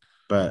 Phil,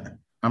 but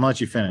I'm going to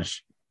let you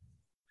finish.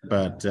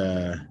 But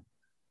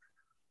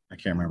I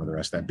can't remember the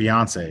rest of that.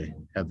 Beyonce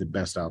had the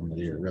best album of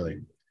the year,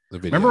 really.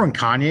 Remember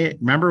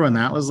when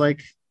that was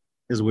like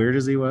as weird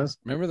as he was?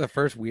 Remember the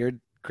first weird,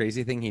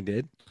 crazy thing he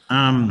did?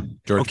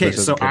 George Bush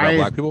doesn't care about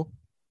black people?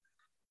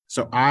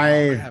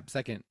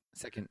 Second.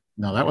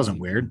 No, that wasn't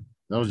weird.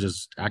 That was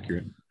just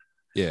accurate.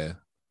 Yeah.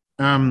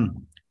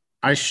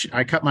 I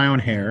cut my own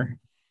hair,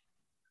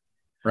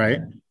 right?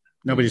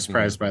 Nobody's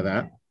surprised by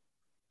that.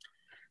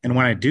 And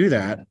when I do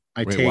that,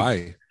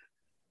 why?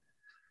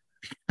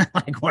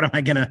 Like, what am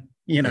I gonna,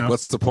 Like,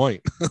 what's the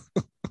point?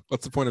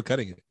 What's the point of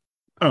cutting it?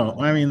 Oh,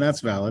 I mean,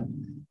 that's valid.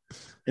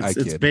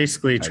 It's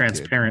basically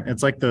transparent.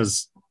 It's like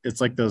those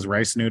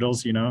rice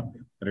noodles,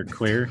 that are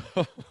clear.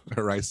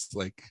 rice.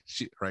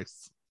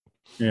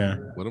 Yeah.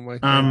 What am I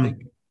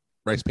think?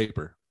 Rice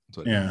paper.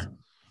 Yeah.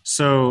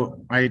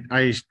 So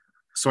I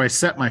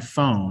set my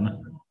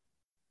phone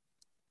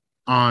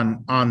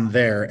on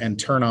there and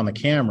turn on the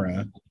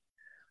camera,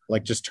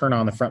 like just turn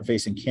on the front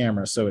facing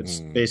camera. So it's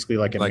basically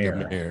like a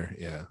mirror.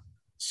 Yeah.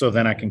 So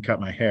then I can cut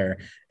my hair,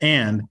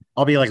 and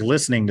I'll be like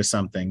listening to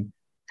something,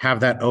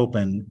 have that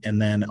open,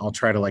 and then I'll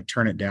try to like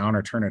turn it down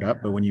or turn it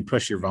up. But when you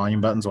push your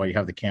volume buttons while you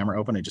have the camera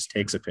open, it just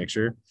takes a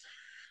picture.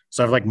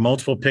 So I have like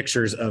multiple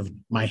pictures of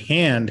my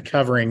hand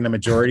covering the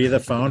majority of the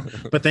phone,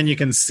 but then you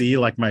can see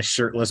like my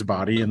shirtless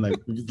body and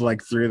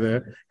like through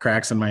the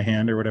cracks in my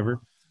hand or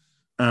whatever.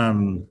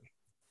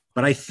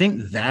 But I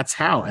think that's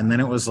how. And then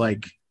it was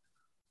like,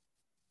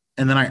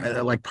 and then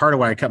I like part of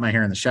why I cut my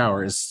hair in the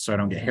shower is so I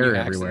don't get hair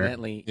everywhere.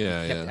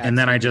 Yeah. And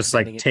then I just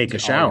like take a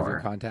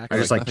shower. I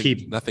just like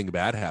keep nothing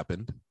bad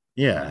happened.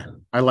 Yeah.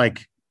 I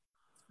like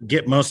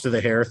get most of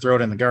the hair, throw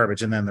it in the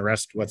garbage, and then the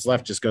rest, what's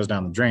left, just goes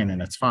down the drain,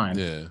 and it's fine.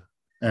 Yeah.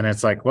 And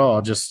it's like, well,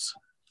 I'll just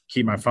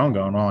keep my phone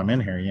going while I'm in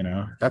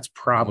here. That's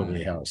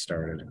probably how it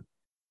started.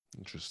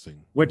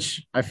 Interesting.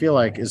 Which I feel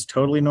like is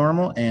totally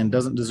normal and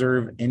doesn't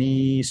deserve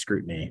any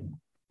scrutiny.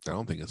 I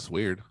don't think it's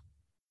weird.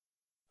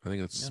 I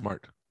think it's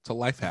smart. It's a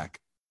life hack.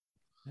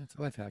 It's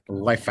a life hack.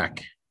 Life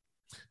hack.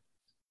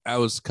 I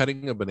was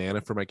cutting a banana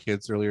for my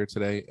kids earlier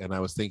today, and I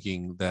was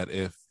thinking that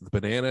if the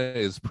banana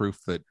is proof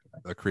that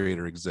a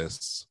creator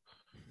exists,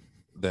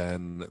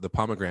 then the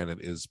pomegranate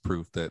is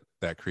proof that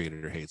that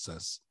creator hates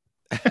us.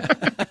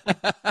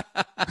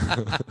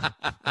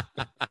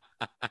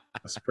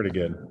 That's pretty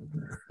good.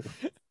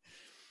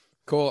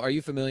 Cole, are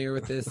you familiar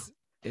with this?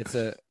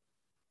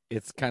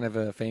 It's kind of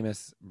a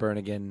famous burn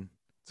again.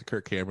 It's a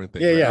Kirk Cameron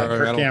thing. Yeah,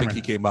 right? I don't think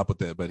he came up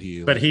with it, but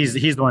he's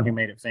the one who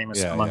made it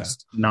famous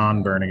amongst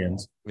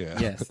non-Burnigans. Yeah.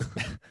 Yes.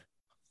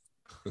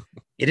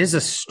 It is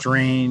a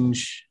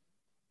strange.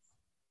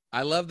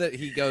 I love that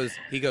he goes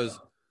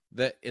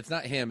that it's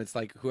not him. It's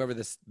like whoever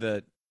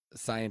the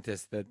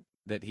scientist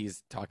that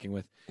he's talking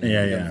with.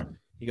 Yeah.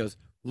 He goes,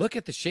 look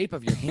at the shape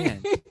of your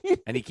hand,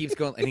 and he keeps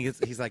going, and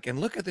he's like,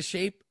 and look at the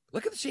shape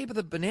of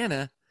the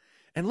banana,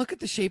 and look at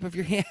the shape of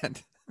your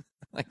hand.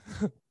 Like,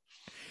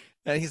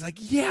 and he's like,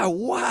 yeah,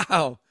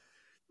 wow.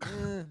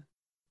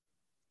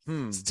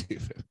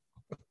 Stupid.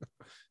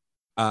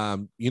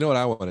 You know what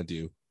I want to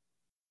do?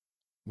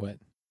 What?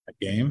 A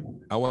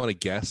game? I want to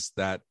guess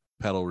that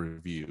pedal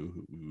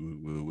review.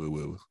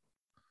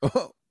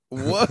 Oh,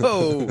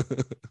 whoa.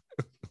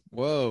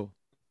 Whoa.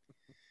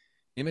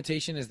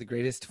 Imitation is the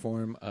greatest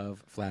form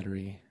of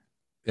flattery.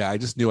 Yeah, I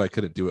just knew I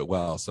couldn't do it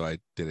well, so I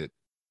did it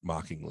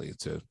mockingly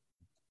to.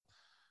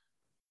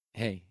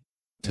 Hey,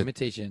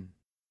 imitation.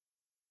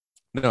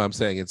 No, I'm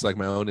saying it's like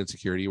my own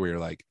insecurity where you're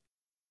like,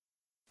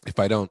 if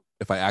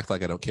I act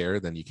like I don't care,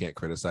 then you can't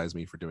criticize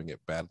me for doing it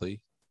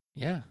badly.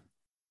 Yeah.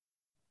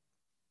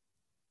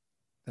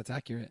 That's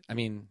accurate. I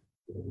mean,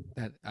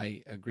 that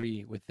I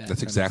agree with that.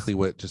 That's exactly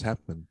what just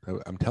happened.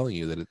 I'm telling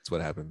you that it's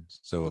what happened.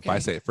 So if I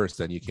say it first,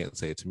 then you can't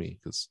say it to me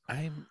because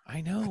I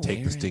know. I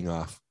take the sting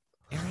off.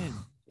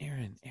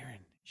 Aaron.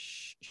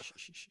 Shh.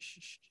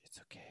 It's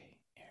okay,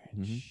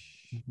 Aaron. Mm-hmm.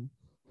 Shh. Mm-hmm.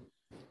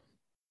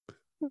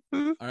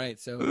 All right,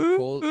 so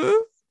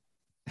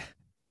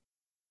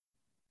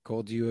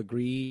Cole, do you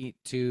agree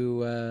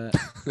to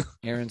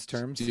Aaron's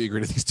terms? Do you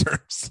agree to these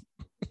terms?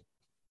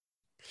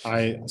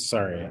 I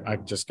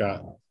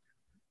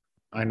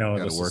know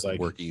got this a is like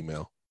work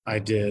email. I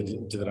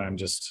did that. I'm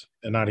just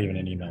not even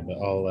an email, but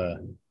I'll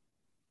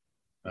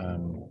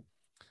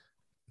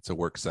it's a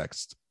work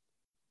sext.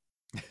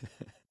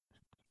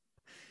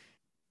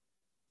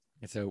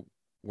 It's a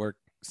work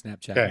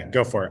Snapchat. Okay,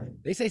 go for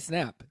it. They say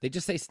snap. They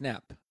just say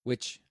snap,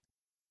 which.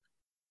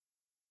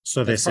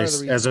 So they say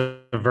as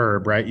a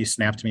verb, right? You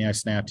snapped me, I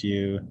snapped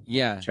you.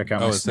 Yeah. Check out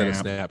my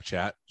snap.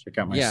 Snapchat. Check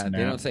out my snap. Yeah,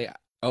 they don't say.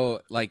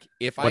 Oh, like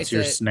if What's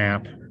your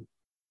snap?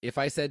 If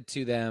I said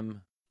to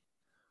them,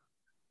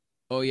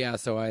 "Oh yeah,"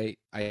 so I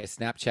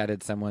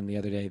Snapchatted someone the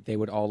other day, they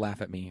would all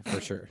laugh at me for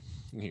sure.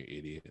 You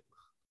idiot.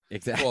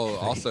 Exactly. Well,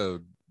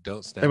 also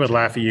don't Snapchat. They would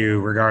laugh at you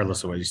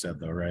regardless of what you said,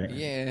 though, right?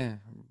 Yeah.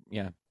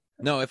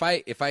 No, if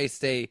I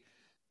stay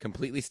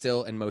completely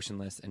still and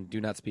motionless and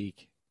do not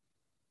speak,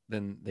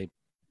 then they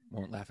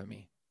won't laugh at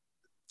me.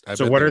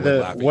 So what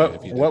are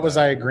what was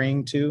I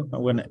agreeing to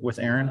with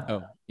Aaron?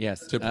 Oh,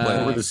 yes.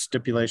 What were the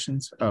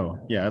stipulations? Oh,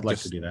 yeah, I'd like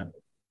to do that.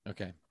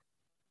 Okay.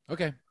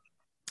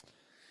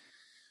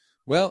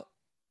 Well,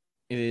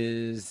 it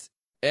is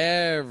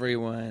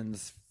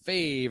everyone's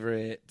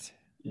favorite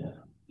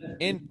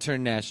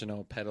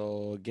international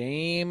pedal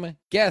game.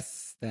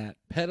 Guess that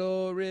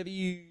pedal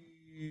review.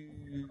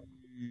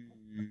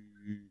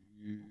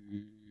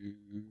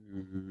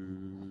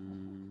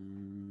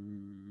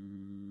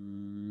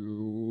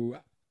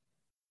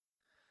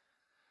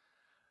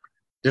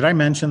 Did I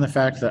mention the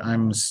fact that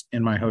I'm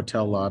in my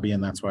hotel lobby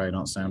and that's why I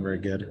don't sound very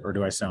good, or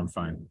do I sound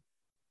fine?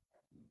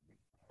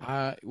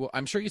 Well,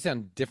 I'm sure you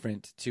sound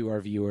different to our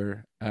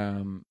viewer.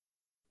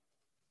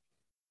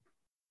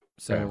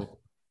 So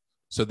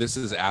this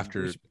is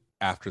after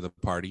the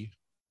party.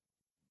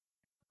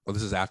 Well,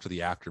 this is after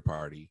the after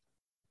party.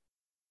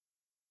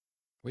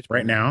 Which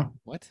right now?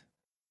 What?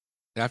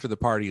 After the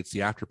party, it's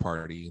the after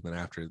party. And then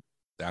after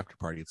the after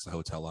party, it's the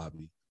hotel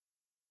lobby.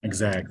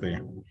 Exactly.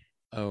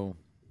 Oh.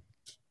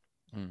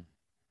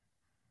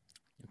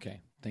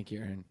 Okay. Thank you,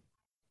 Aaron.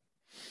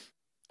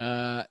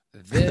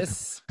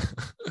 This.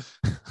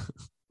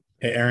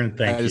 Hey, Aaron,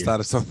 thank you. I just thought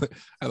of something.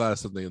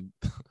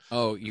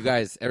 Oh, you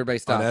guys, everybody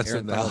stop.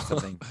 Aaron thought of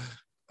something.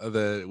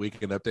 The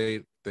weekend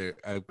update. There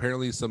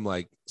apparently some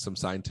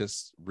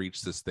scientists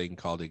reached this thing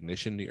called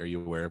ignition. Are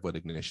you aware of what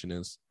ignition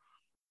is?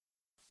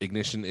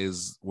 Ignition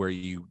is where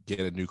you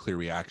get a nuclear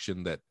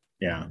reaction that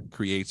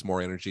creates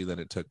more energy than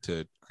it took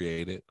to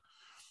create it.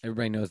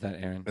 Everybody knows that,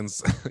 Aaron. And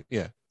so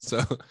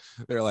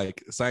they're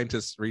like,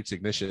 scientists reached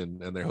ignition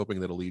and they're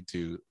hoping that'll lead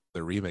to the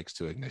remix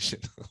to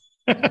Ignition.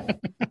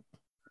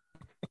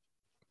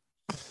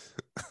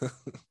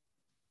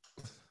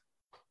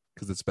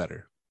 Because it's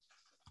better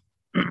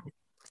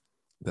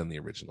than the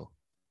original.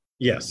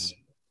 Yes.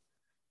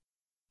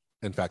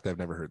 In fact, I've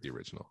never heard the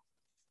original.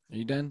 Are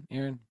you done,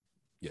 Aaron?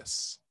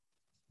 Yes.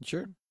 You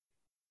sure?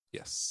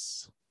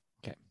 Yes.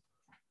 Okay.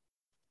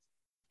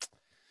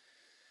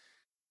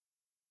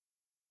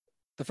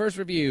 The first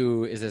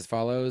review is as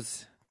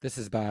follows. This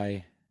is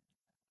by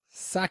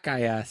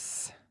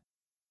Sakayas.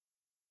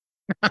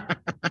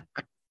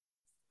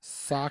 Sakayas.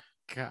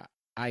 Sockeye.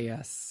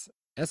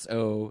 It's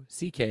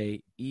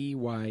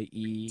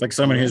like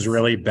someone who's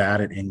really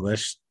bad at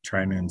English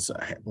trying to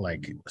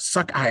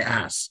suck eye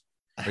ass.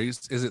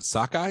 Is it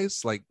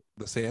sockeyes like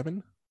the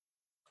salmon?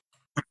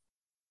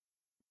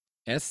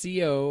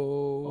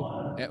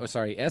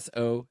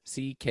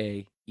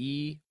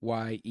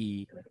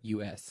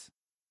 SOCKEYEUS.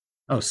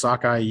 Oh,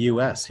 Sockeye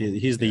US.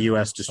 He's the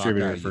US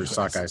distributor for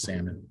Sockeye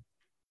salmon.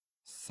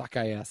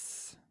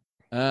 Sakayas.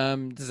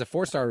 This is a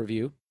 4-star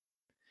review.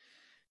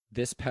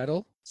 This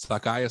pedal.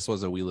 Sakayas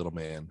was a wee little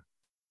man.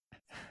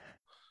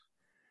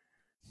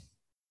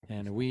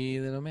 And a wee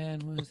little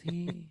man was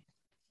he.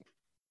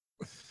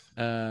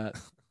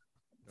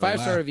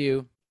 5-star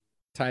review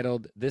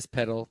titled, This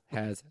Pedal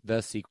Has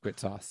the Secret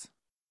Sauce.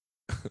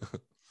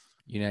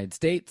 United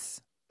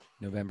States,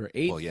 November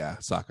 8th. Well, yeah,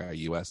 Sockeye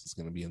US is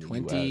going to be in the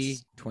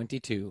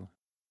 2022.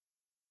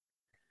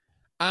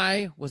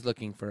 I was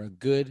looking for a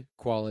good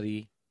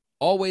quality,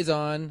 always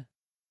on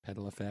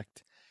pedal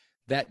effect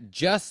that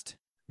just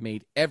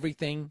made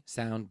everything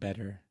sound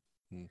better.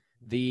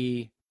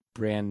 The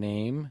brand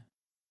name,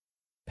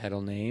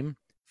 pedal name,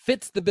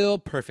 fits the bill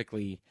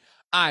perfectly.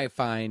 I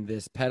find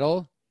this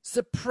pedal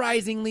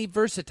surprisingly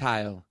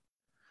versatile.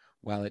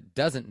 While it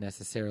doesn't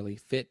necessarily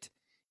fit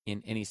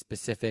in any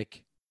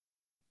specific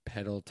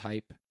pedal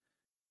type,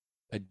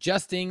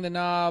 adjusting the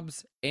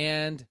knobs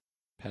and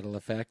pedal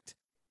effect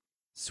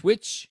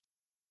switch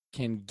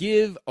can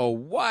give a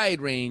wide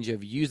range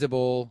of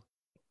usable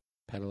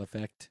pedal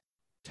effect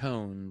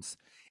tones.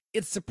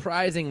 It's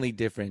surprisingly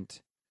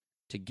difficult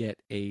to get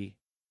a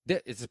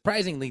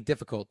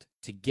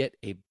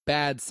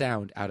bad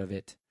sound out of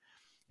it.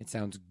 It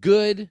sounds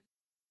good,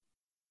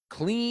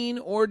 clean,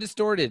 or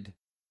distorted.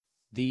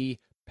 The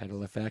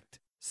pedal effect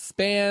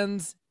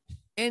spans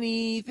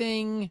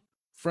anything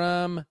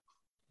from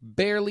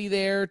barely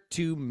there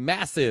to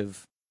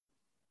massive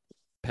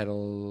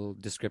pedal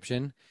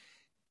description.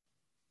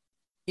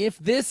 If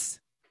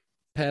this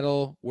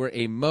pedal were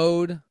a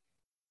mode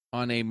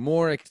on a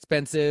more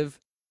expensive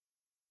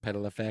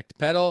pedal effect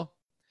pedal,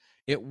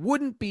 it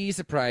wouldn't be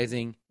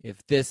surprising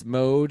if this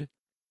mode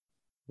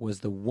was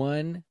the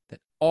one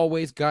that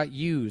always got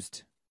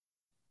used.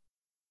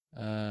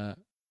 Rabia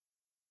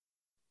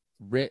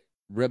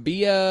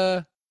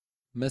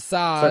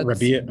Massad's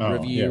review.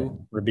 Yeah,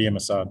 Rabia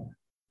Massad.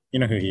 You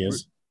know who he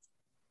is.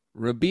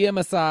 Rabia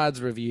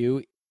Massad's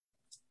review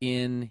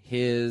in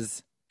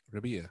his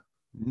Rabia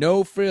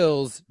No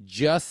Frills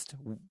Just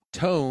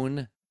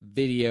Tone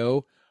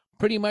video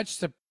pretty much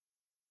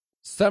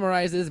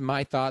summarizes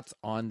my thoughts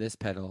on this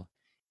pedal.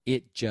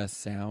 It just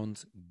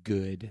sounds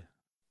good.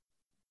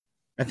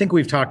 I think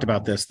we've talked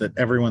about this, that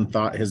everyone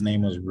thought his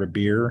name was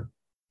Rabir.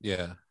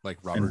 Yeah, like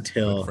Robert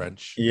until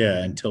French.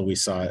 Yeah, until we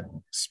saw it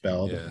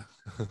spelled. Yeah.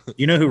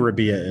 You know who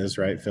Rabia is,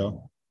 right,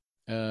 Phil?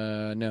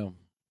 No.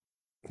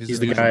 He's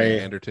the guy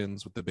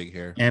Andertons with the big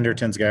hair.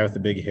 Anderton's guy with the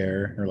big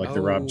hair, or like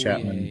the Rob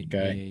Chapman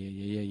guy.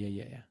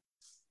 Yeah.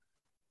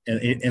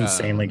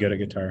 Insanely good at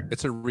guitar.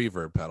 It's a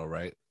reverb pedal,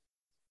 right? I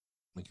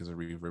think it's a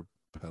reverb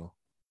pedal.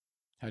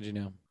 How'd you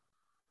know?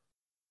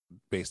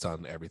 based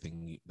on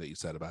everything that you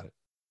said about it.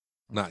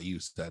 Not you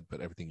said,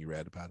 but everything you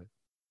read about it.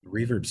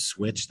 Reverb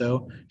switch,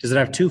 though, does it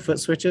have 2 foot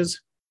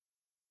switches?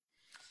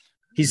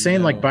 He's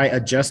saying like by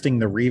adjusting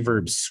the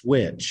reverb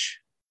switch.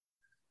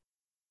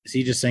 Is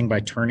he just saying by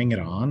turning it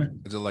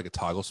on? Is it like a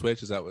toggle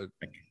switch? Is that what?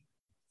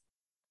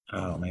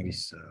 Oh, maybe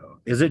so.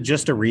 Is it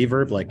just a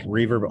reverb, like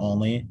reverb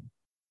only?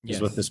 Yes.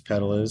 Is what this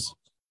pedal is?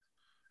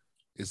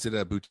 Is it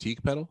a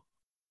boutique pedal?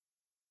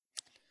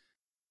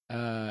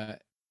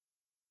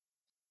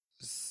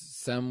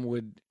 Some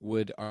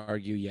would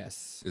argue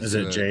yes. Is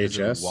it JHS?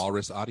 Is it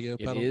Walrus Audio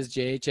pedal? It is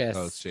JHS.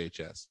 Oh, it's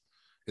JHS.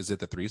 Is it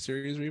the 3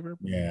 Series reverb?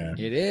 Yeah.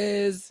 It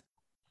is.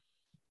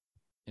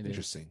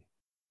 Interesting.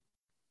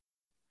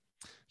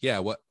 Yeah,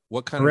 what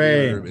kind of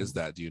reverb is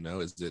that? Do you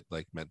know? Is it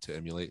like meant to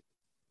emulate?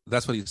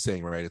 That's what he's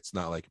saying, right? It's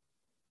not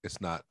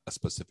a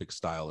specific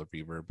style of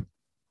reverb.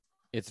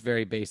 It's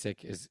very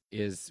basic.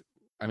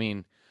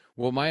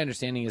 My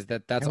understanding is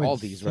that that's all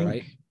these,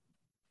 right?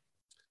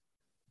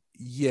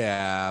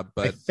 Yeah,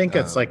 but I think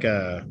it's like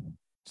a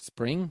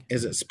spring.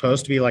 Is it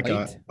supposed to be like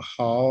a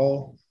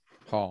hall?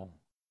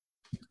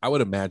 I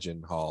would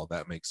imagine hall.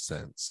 That makes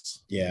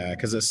sense. Yeah,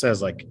 because it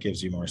says like it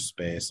gives you more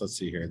space. Let's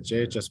see here. The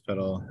JHS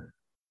pedal.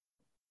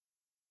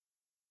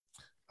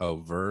 Oh,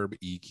 verb,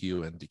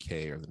 EQ, and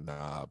decay are the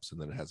knobs,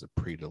 and then it has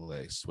a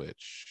pre-delay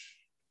switch.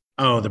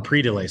 Oh, the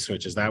pre-delay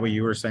switch. Is that what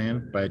you were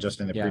saying by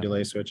adjusting the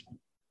pre-delay switch?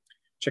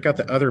 Check out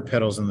the other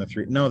pedals in the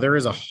 3. No, there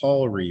is a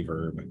hall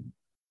reverb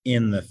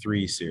in the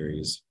 3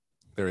 Series.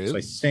 There is? So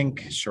I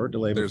think short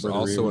delay. There's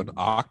also an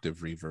octave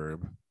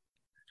reverb.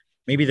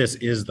 Maybe this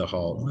is the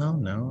hall. Well,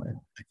 no,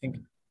 I think.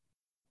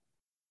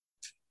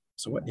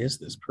 So what is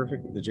this?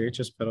 Perfect. The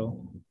JHS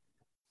pedal.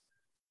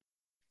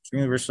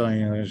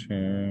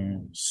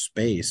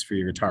 Space for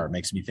your guitar. It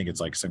makes me think it's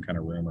like some kind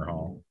of room or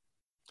hall.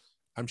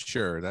 I'm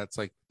sure that's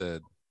like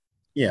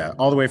yeah,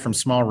 all the way from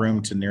small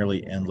room to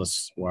nearly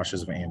endless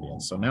washes of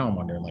ambience. So now I'm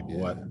wondering like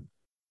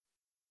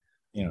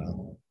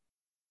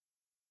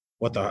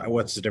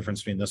what's the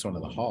difference between this one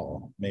and the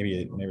hall?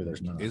 Maybe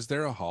there's not. Is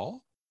there a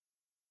hall?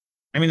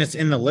 I mean, it's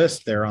in the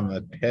list there on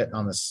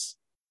this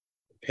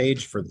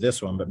page for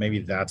this one, but maybe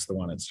that's the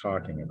one it's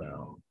talking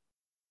about.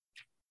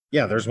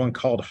 Yeah, there's one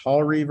called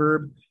hall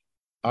reverb,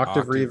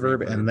 octave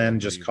reverb, and then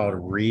just called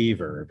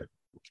reverb.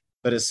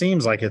 But it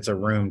seems like it's a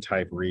room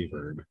type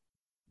reverb,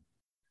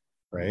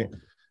 right?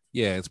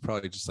 Yeah, it's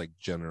probably just like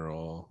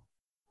general.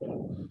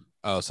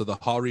 Oh, so the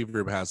hall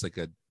reverb has like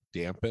a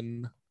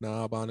dampen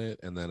knob on it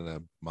and then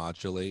a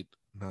modulate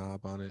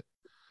knob on it.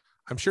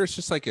 I'm sure it's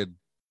just like a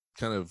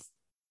kind of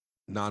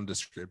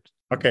nondescript.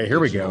 Okay, here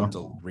we go.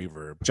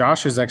 Reverb.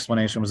 Josh's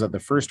explanation was that the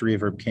first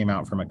reverb came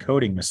out from a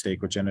coding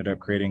mistake, which ended up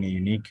creating a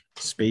unique,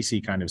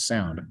 spacey kind of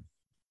sound,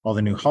 while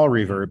the new hall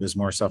reverb is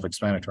more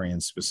self-explanatory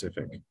and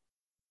specific.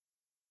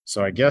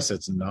 So I guess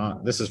it's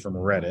not. This is from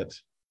Reddit.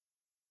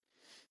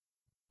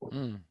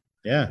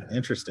 Yeah,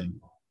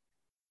 interesting.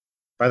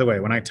 By the way,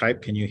 when I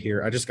type, can you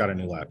hear? I just got a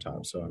new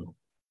laptop, so I'm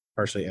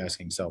partially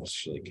asking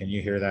selfishly. Can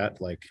you hear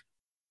that like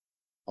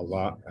a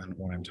lot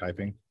when I'm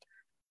typing?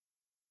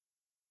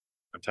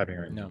 I'm typing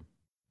right now.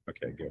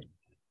 Okay, good.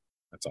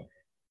 That's all.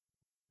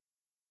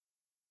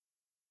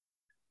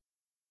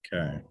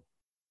 Okay.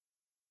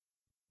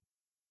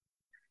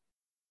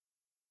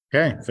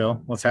 Okay,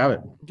 Phil, let's have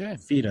it. Okay.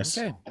 Feed us.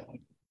 Okay.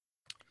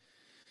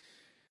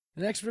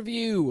 The next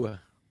review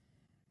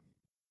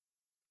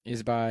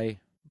is by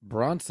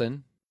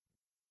Bronson.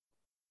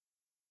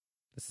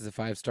 This is a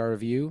 5-star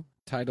review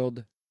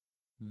titled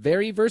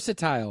Very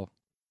Versatile.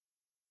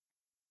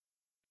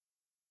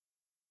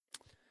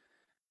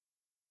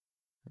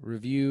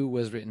 Review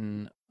was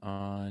written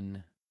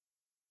on...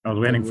 I was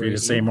waiting for you to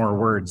say more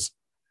words.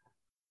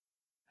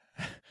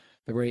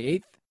 February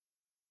 8th,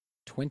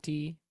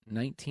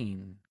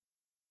 2019.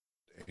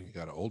 You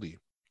got an oldie.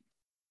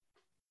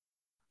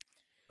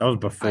 That was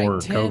before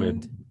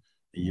COVID.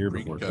 The year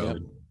before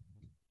COVID.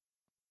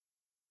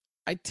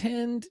 I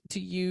tend to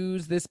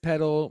use this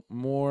pedal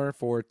more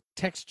for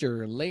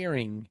texture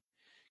layering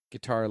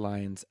guitar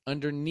lines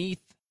underneath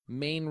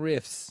main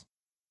riffs.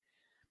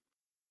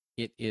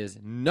 It is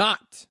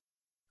not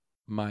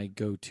my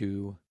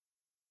go-to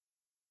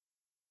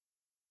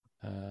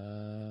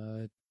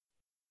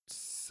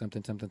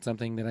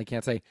something that I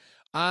can't say.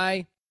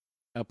 I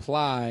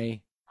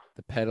apply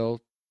the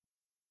pedal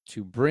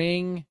to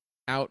bring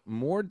out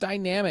more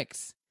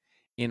dynamics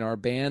in our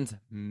band's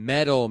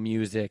metal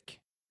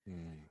music,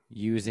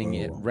 using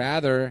it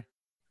rather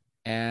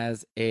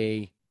as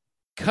a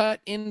cut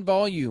in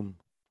volume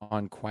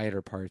on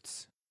quieter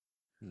parts.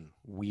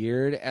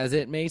 Weird as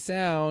it may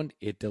sound,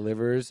 it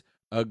delivers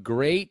a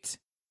great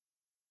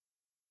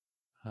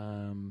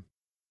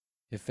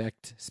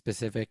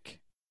effect-specific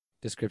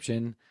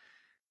description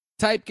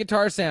type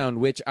guitar sound,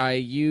 which I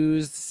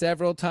used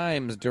several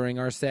times during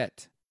our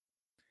set.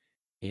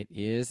 It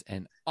is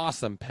an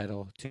awesome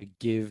pedal to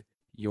give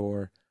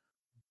your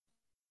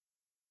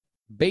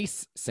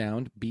bass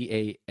sound,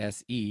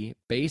 B-A-S-E,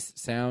 bass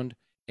sound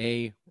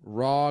a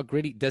raw,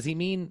 gritty. Does he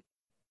mean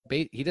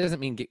bass? He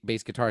doesn't mean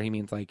bass guitar. He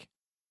means like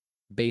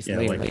bass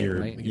layer,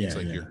 right?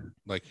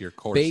 Like your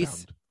chord bass,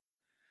 sound.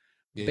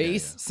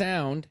 Bass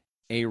sound,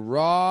 a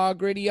raw,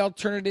 gritty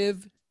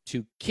alternative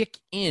to kick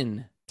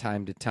in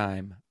time to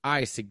time.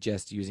 I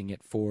suggest using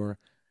it for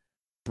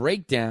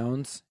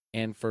breakdowns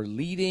and for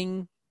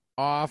leading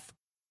off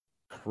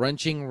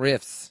crunching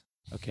riffs.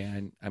 Okay,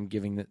 I'm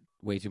giving that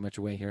way too much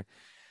away here.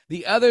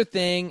 The other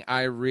thing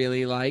I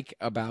really like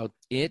about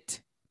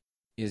it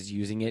is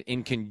using it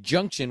in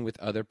conjunction with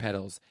other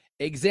pedals.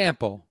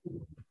 Example,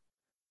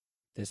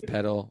 this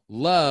pedal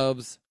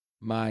loves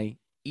my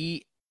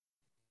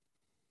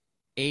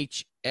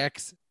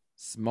EHX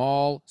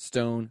small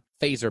stone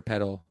phaser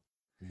pedal.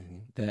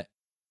 The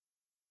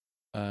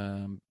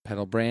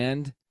pedal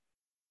brand,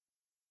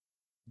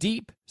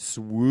 deep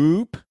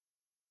swoop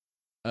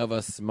of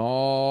a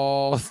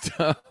small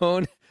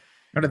stone.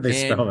 How did they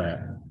spell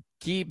that?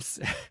 Keeps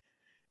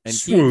the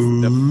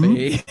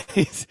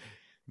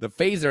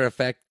phaser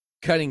effect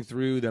cutting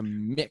through the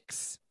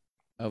mix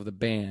of the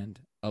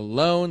band.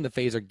 Alone, the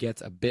phaser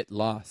gets a bit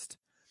lost.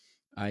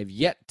 I've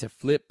yet to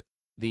flip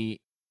the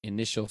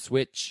initial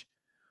switch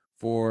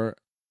for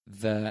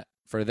that.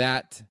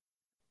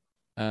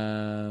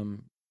 Blah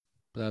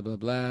blah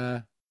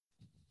blah.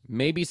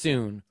 Maybe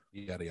soon.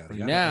 For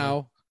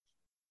now,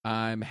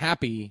 I'm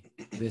happy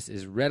this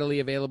is readily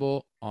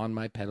available on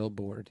my pedal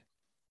board.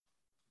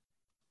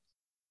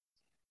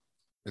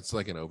 It's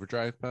like an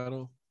overdrive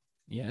pedal?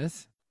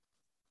 Yes.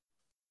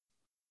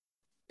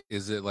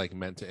 Is it like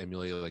meant to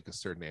emulate like a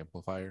certain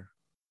amplifier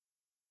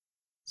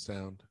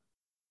sound?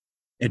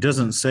 It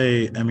doesn't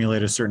say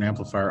emulate a certain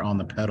amplifier on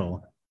the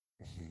pedal.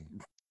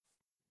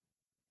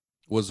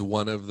 Was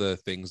one of the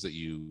things that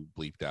you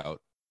bleeped out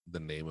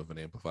the name of an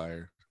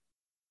amplifier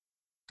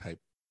type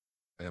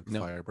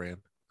amplifier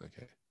brand?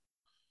 Okay.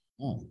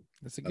 Oh,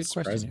 that's a good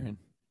question, Aaron.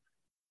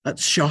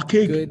 That's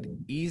shocking.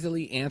 Good,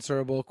 easily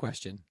answerable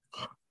question.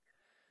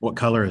 What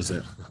color is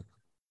it?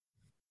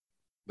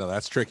 No,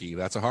 that's tricky.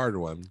 That's a hard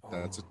one.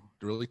 That's a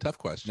really tough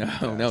question.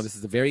 No, this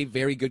is a very,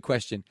 very good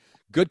question.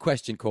 Good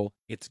question, Cole.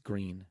 It's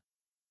green.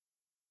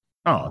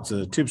 Oh, it's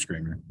a Tube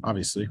Screamer,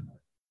 obviously.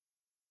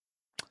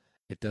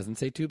 It doesn't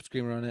say Tube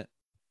Screamer on it.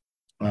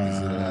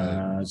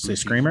 Say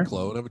Screamer?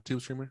 Clone of a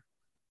Tube Screamer?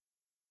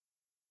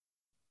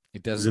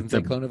 It doesn't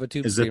say clone of a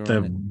Tube Screamer. Is it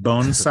the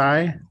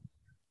Bonsai?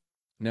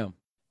 No.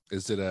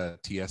 Is it a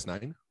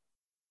TS9?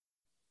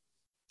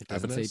 It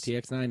doesn't say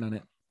TX9 on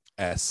it.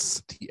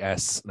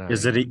 TS9.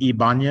 Is it an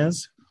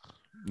Ibanez?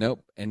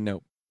 Nope and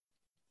nope.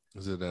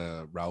 Is it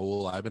a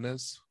Raul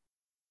Ibanez?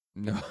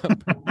 Nope.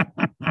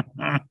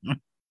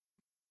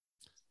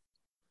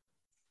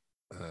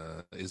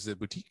 Is it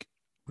Boutique?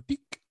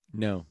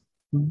 No.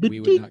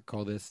 We would not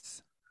call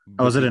this boutique.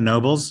 Oh, is it a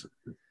Nobles?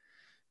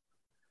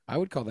 I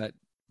would call that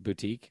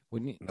boutique,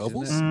 wouldn't you?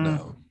 Nobles?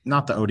 No.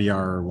 Not the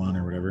ODR one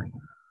or whatever.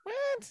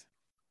 What?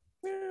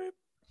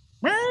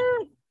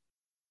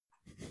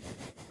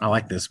 I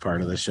like this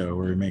part of the show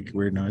where we make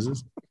weird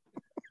noises.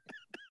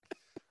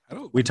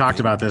 We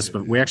talked about this,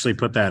 but we actually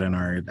put that in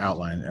our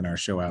outline, in our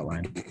show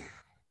outline.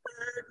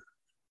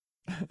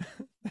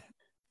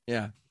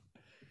 Yeah.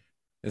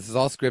 This is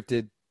all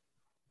scripted.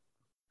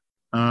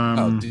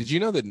 Did you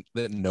know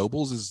that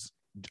Nobles is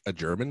a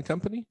German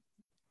company?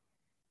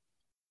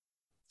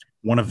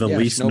 One of the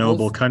least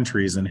noble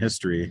countries in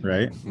history,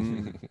 right?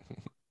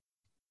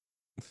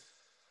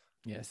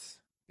 Yes.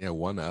 Yeah,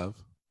 one of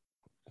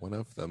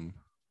them.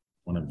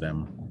 One of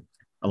them,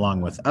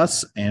 along with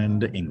us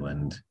and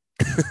England.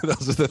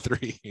 Those are the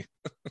three.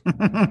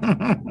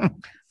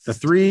 The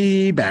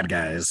three bad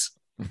guys.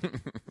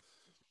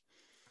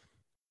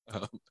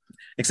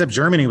 Except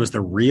Germany was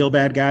the real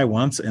bad guy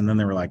once, and then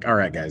they were like, all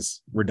right,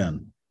 guys, we're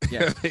done.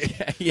 Yeah.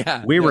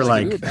 Yeah. We were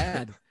like, we were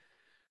bad.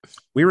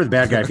 We were the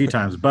bad guy a few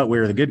times, but we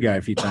were the good guy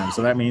a few times.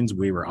 So that means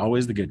we were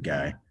always the good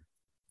guy.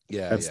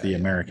 Yeah. That's the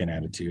American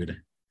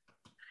attitude.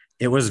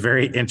 It was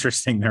very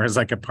interesting. There was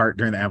like a part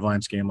during the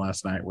Avalanche game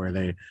last night where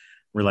they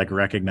were like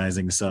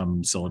recognizing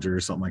some soldier or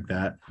something like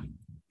that.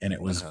 And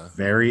it was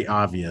very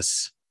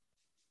obvious,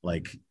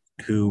 like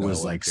who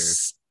was like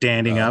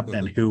standing up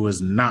and who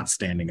was not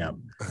standing up.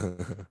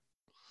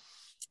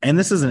 And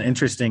this is an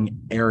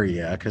interesting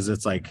area because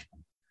it's like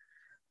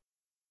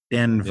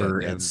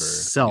Denver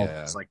itself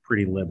is like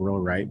pretty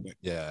liberal, right?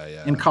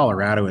 Yeah. And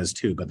Colorado is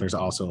too, but there's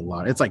also a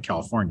lot. It's like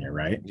California,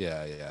 right?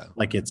 Yeah.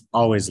 Like it's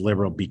always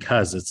liberal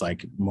because it's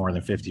like more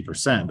than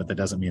 50%, but that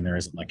doesn't mean there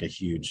isn't like a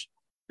huge,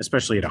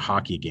 especially at a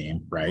hockey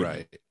game,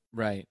 right?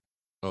 Right.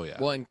 Oh yeah.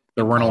 Well,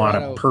 there weren't a lot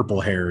of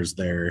purple hairs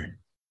there.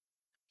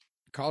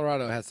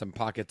 Colorado has some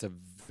pockets of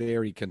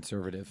very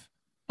conservative.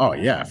 Oh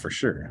yeah, for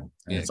sure.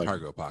 And it's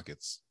cargo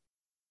pockets.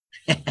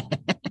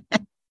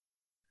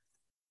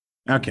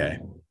 Okay.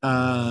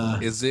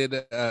 Is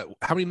it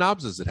how many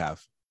knobs does it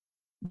have?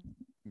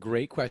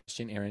 Great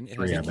question, Aaron. It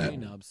has 3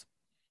 knobs.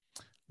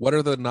 What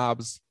are the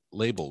knobs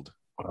labeled?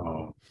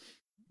 Oh,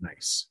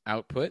 nice.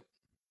 Output.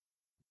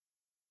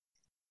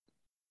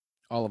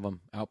 All of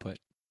them. Output.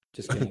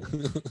 Just kidding.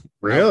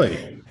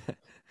 Really?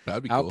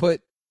 That'd be cool.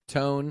 Output,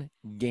 tone,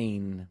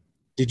 gain.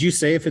 Did you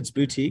say if it's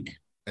boutique?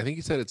 I think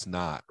you said it's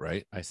not,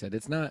 right? I said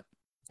it's not.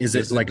 Is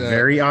it like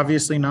very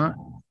obviously not?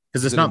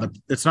 Because it's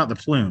not the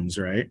plumes,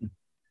 right?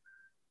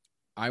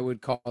 I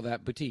would call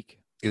that boutique.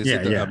 Is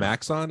it the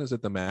Maxon? Is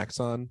it the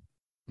Maxon?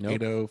 Nope.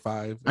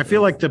 805. I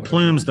feel like the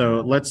plumes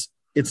though. It's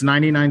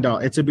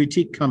 $99. It's a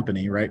boutique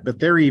company, right? But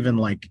they're even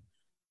like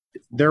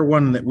they're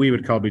one that we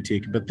would call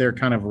boutique, but they're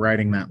kind of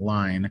riding that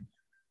line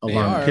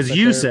along because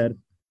you said.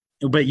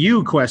 But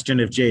you questioned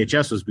if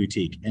JHS was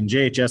boutique, and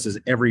JHS is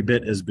every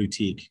bit as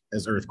boutique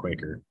as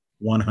Earthquaker,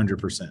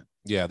 100%.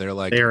 Yeah,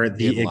 they're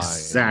the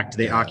exact.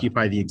 They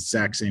occupy the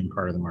exact same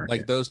part of the market.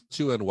 Like those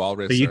two and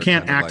Walrus. So you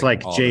can't act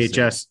like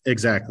JHS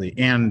exactly,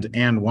 and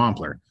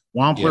Wampler,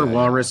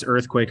 Walrus,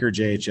 Earthquaker,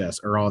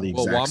 JHS are all the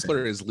exact. Well,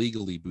 Wampler same. is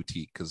legally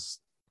boutique because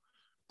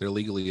they're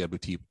legally a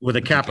boutique with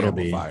a capital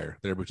B.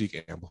 They're a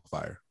boutique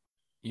amplifier.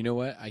 You know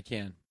what? I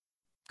can,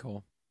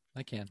 Cole.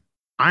 I can.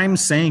 I'm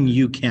saying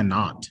you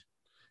cannot.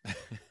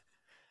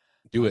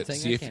 Do it.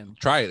 See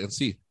try it and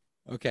see.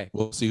 Okay.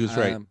 We'll see who's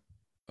right.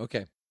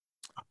 Okay.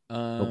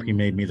 Hope he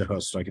made me the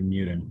host so I can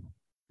mute him.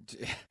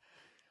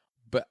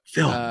 But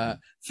Phil,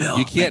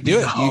 you can't do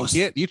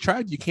it. You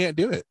tried. You can't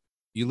do it.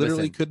 You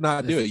literally could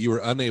not do it. You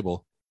were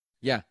unable.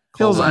 Yeah.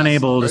 Phil's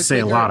unable to say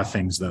a lot of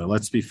things, though.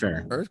 Let's be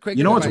fair. Earthquake.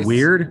 You know what's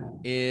weird?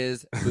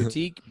 Is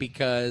boutique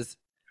because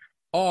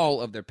all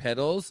of their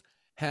pedals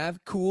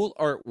have cool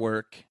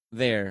artwork.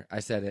 There, I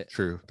said it.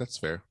 True. That's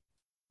fair.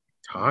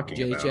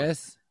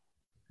 JHS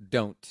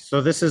don't.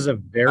 So this is is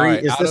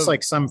this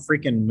like some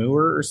freaking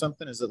Moore or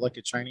something? Is it like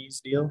a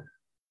Chinese deal?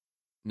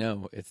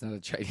 No, it's not a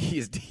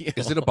Chinese deal.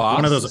 Is it a Boss?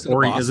 One of those is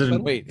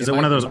it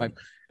one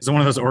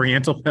of those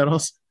Oriental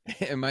pedals?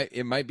 It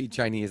might be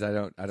Chinese. I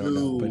don't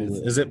know. But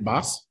is it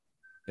Boss?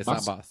 It's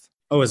not Boss.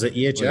 Oh, is it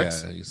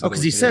EHX?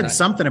 Because he said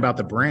something about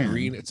the brand.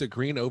 It's a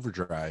green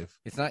overdrive.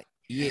 It's not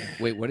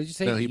Wait, what did you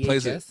say? No, he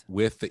plays it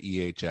with the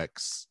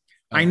EHX.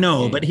 I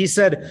know, but he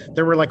said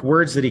there were like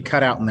words that he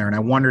cut out in there, and I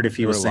wondered if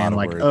he was saying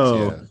like,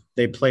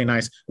 they play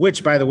nice.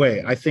 Which, by the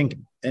way, I think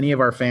any of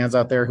our fans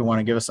out there who want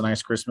to give us a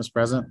nice Christmas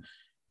present,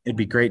 it'd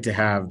be great to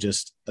have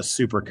just a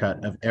super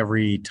cut of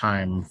every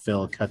time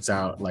Phil cuts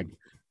out like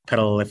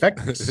pedal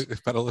effect,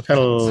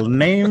 pedal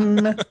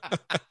name,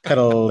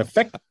 pedal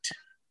effect,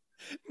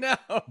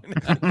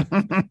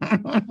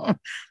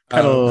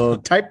 pedal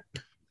type,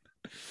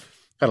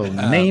 pedal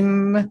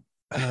name.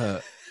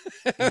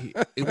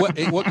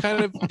 What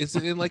kind of is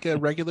it in like a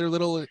regular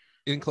little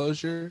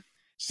enclosure?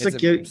 It's a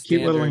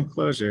cute little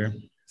enclosure.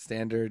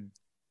 Standard.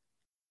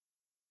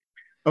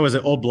 Oh, is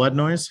it Old Blood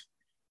Noise?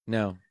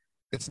 No,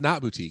 it's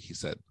not boutique. He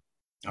said.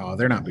 Oh,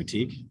 they're not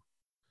boutique.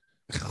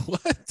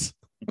 What?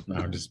 No,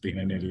 I'm just being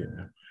an idiot.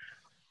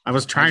 I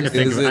was trying to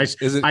think.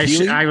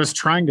 I was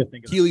trying to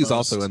think. Keeley's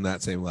also in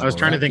that same level. I was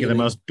trying to think of the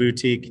most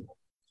boutique.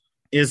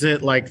 Is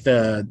it like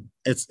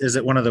is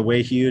it one of the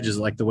Way Huge? Is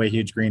it like the Way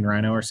Huge Green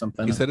Rhino or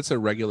something? He said it's a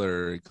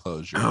regular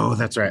enclosure. Oh,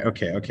 that's right.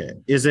 Okay.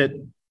 Is it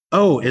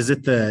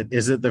the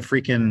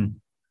freaking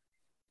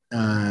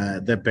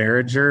the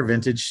Behringer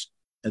vintage,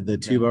 the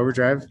tube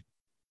overdrive?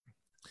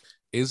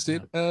 Is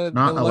it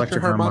not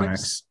Electric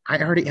Harmonics? I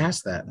already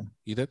asked that.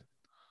 You did?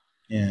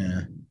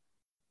 Yeah.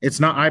 It's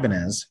not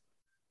Ibanez.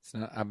 It's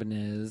not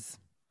Ibanez.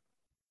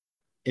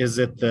 Is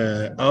it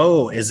that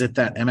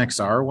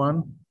MXR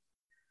one?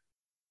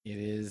 It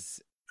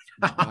is.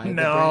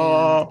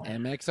 No.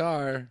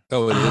 MXR.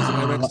 Oh, it is an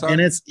MXR?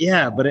 And it's,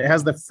 but it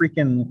has the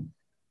freaking,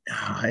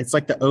 it's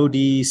like the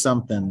OD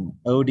something.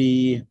 OD.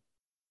 Is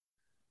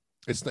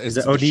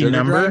it OD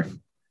number? Drive?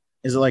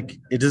 Is it like,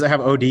 does it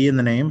have OD in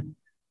the name?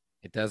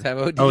 It does have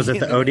OD. Oh, is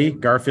it the OD? Name.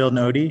 Garfield and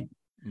OD?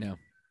 No.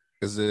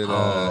 Is it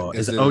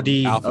is it OD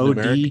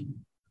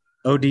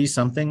OD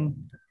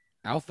something?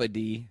 Alpha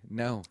D?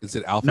 No. Is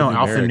it alpha? No, numeric,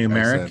 alpha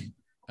numeric.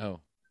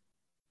 Oh.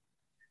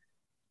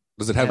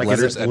 Does it have like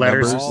letters and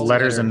numbers?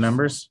 Letters and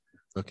numbers.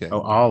 Okay. Oh,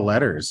 all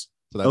letters.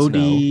 So that's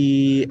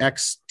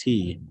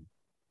ODXT.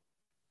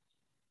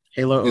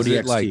 Halo is ODXT.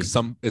 It like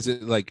is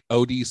it like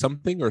OD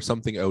something or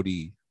something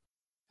OD?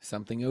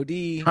 Something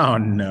OD. Oh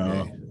no.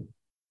 Okay.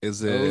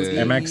 Is it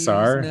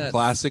MXR?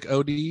 Classic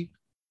OD?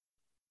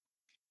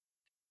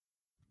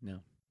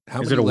 No.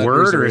 Is it a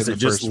word or is it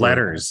just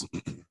letters?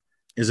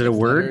 Is it a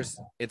word? Letters.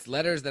 It's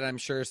letters that I'm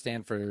sure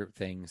stand for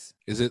things.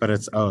 Is it? But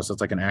it's so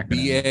it's like an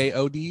acronym.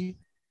 BAOD?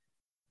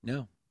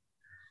 No.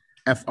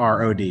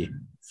 FROD.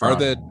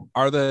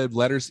 Are the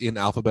letters in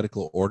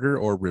alphabetical order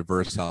or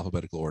reverse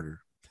alphabetical order?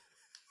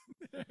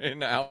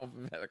 In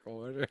alphabetical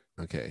order.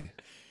 Okay.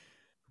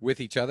 With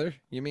each other,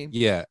 you mean?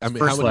 Yeah. I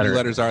mean, how many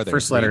letters are there?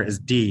 First letter is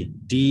D.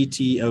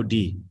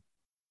 DTOD.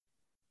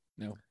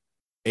 No.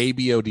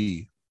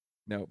 ABOD.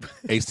 Nope.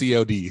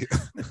 ACOD.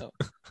 No.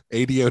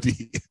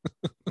 ADOD.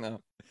 No.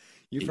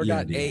 You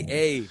forgot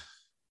AAOD.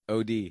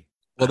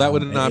 Well, that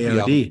would not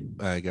AOD. be.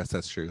 I guess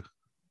that's true.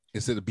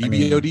 Is it a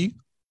BBOD?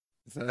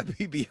 Is that a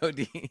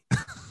BBOD?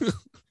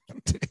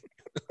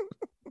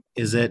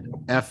 Is it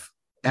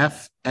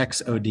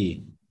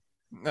FXOD?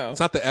 No. It's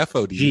not the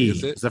FOD, G.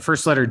 is it? It's the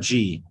first letter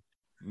G.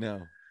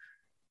 No.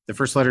 The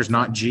first letter is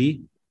not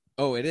G?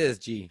 Oh, it is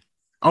G.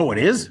 Oh, it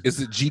is?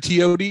 Is it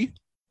GTOD?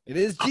 It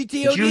is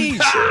GTOD.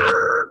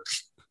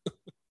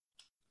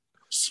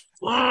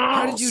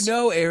 How did you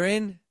know,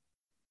 Aaron?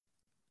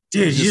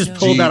 Dude, you just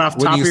pulled that off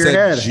top of your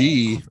head.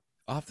 G,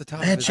 off the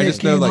top that of his head. I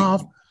just know, like,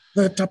 off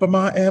the top of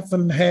my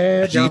effing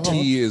head.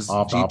 GT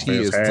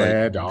is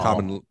head,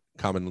 like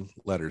common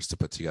letters to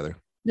put together.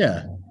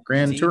 Yeah,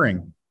 Grand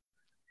Touring.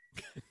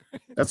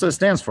 That's what it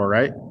stands for,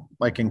 right?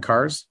 Like in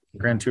cars,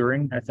 Grand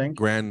Touring, I think.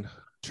 Gran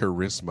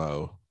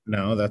Turismo.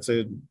 No, that's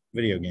a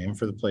video game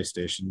for the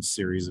PlayStation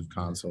series of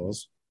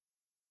consoles.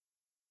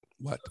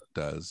 What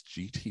does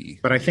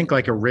GT? But I think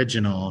like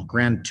original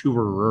Grand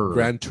Tourer.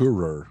 Grand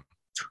Tourer.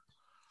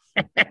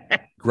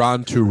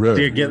 Grand Tourer.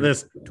 Dude, get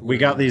this. We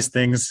got these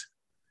things.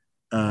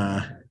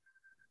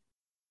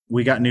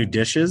 We got new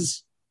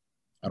dishes.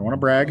 I don't want to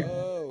brag.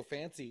 Oh,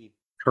 fancy.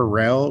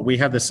 Corel. We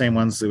had the same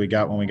ones that we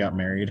got when we got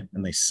married,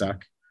 and they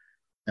suck.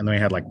 And then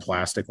we had like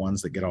plastic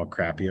ones that get all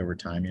crappy over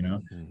time, you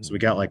know? Mm-hmm. So we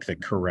got like the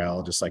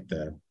Corel, just like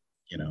the,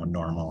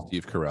 normal.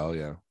 Steve Carell,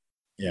 yeah.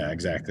 Yeah,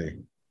 exactly.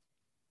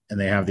 And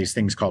they have these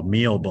things called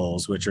meal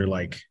bowls, which are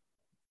like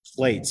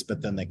plates,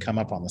 but then they come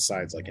up on the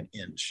sides like an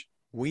inch.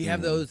 We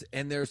have those,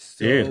 and they're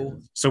so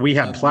So we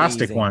had amazing.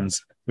 Plastic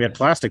ones. We had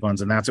plastic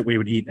ones, and that's what we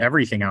would eat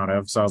everything out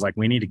of. So I was like,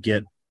 we need to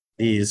get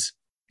these.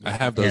 I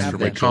have those for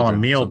my they call children,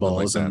 them meal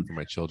bowls, like and for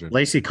my children.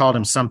 Lacey called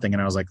them something,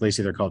 and I was like,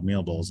 Lacey, they're called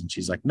meal bowls, and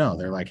she's like, no,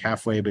 they're like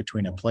halfway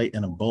between a plate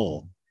and a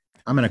bowl.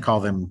 I'm going to call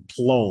them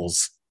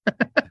plows.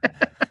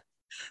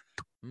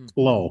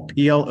 Plow,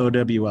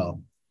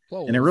 Plowl,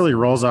 and it really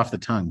rolls off the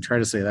tongue. Try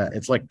to say that.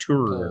 It's like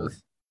tourer,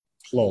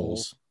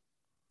 plows,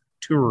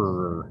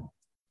 tourer.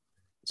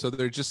 So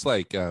they're just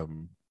like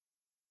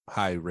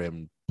high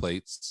rim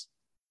plates.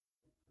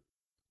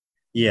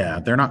 Yeah,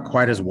 they're not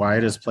quite as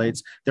wide as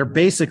plates. They're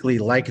basically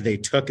like they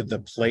took the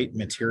plate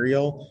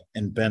material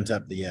and bent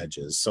up the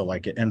edges. So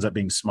like it ends up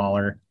being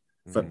smaller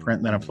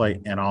footprint than a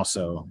plate and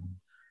also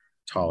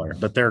taller.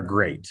 But they're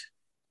great.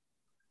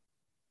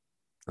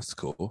 That's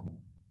cool.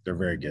 They're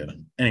very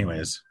good.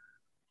 Anyways.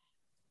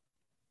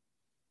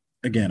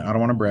 Again, I don't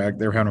want to brag.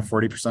 They're having a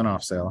 40%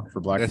 off sale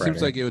for Black Friday. It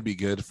seems like it would be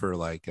good for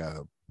like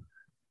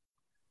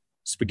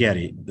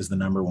spaghetti is the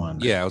number one.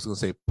 Yeah, I was gonna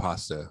say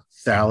pasta.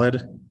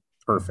 Salad,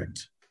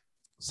 perfect.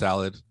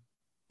 Salad,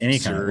 any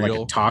kind of like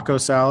a taco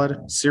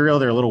salad. Cereal,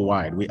 they're a little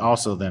wide. We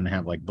also then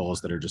have like bowls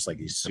that are just like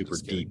these super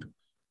deep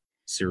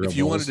cereal. If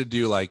you bowls. wanted to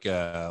do like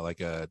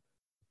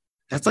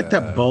that's like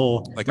that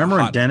bowl. Like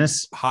remember when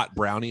Dennis hot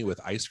brownie with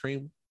ice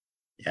cream?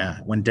 Yeah,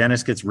 when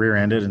Dennis gets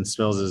rear-ended and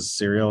spills his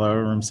cereal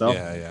over himself.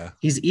 Yeah.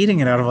 He's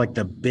eating it out of like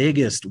the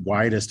biggest,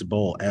 widest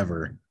bowl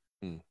ever.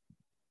 I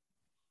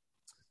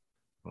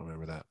don't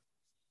remember that.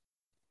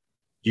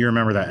 You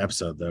remember that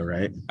episode though,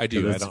 right? I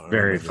do. It's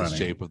very funny. The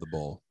shape of the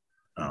bowl.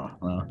 Oh,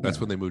 well, that's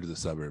when they moved to the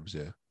suburbs.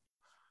 Yeah.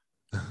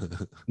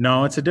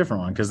 No, it's a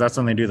different one because that's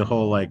when they do the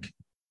whole like.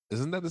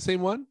 Isn't that the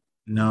same one?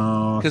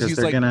 No, because he's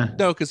like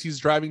no, because he's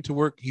driving to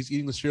work. He's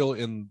eating the cereal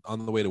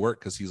on the way to work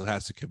because he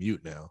has to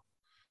commute now.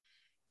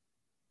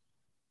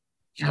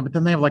 Yeah, but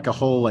then they have like a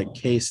whole like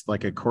case,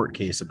 like a court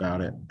case about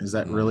it. Is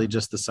that really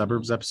just the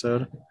suburbs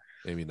episode?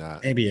 Maybe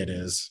not. Maybe it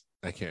is.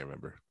 I can't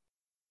remember.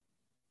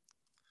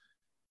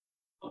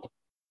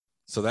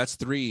 So that's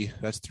three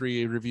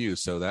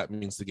reviews. So that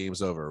means the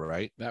game's over,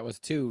 right? That was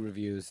 2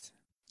 reviews.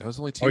 That was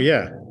only 2. Oh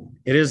yeah,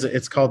 it is.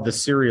 It's called The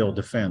Cereal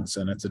Defense,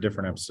 and it's a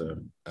different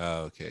episode.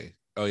 Oh, okay.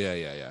 Oh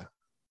yeah.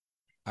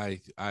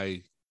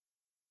 I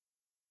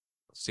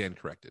stand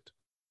corrected.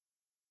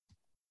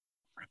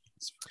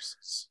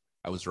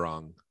 I was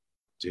wrong.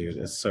 Dude,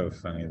 it's so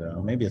funny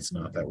though. Maybe it's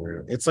not that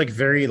weird. It's like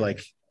very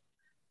like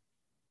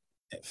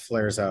it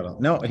flares out.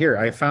 No, here,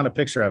 I found a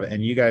picture of it,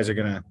 and you guys are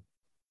gonna.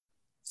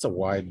 It's a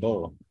wide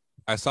bowl.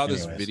 I saw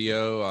this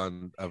video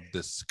of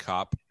this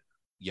cop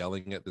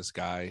yelling at this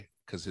guy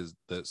because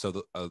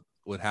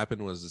what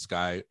happened was this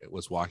guy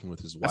was walking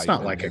with his wife. That's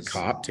not like a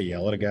cop to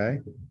yell at a guy.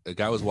 The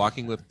guy was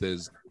walking with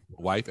his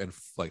wife and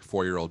like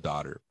 4-year-old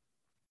daughter,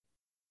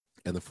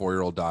 and the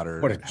 4-year-old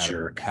daughter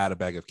had a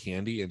bag of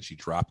candy and she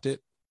dropped it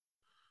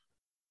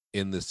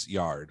in this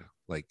yard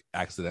like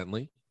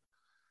accidentally,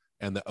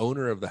 and the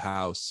owner of the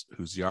house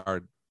whose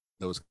yard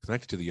that was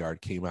connected to the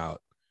yard came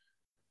out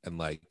and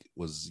like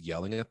was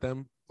yelling at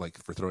them like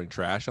for throwing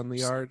trash on the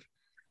yard,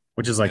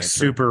 which is like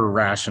super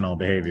rational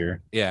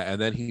behavior. Yeah,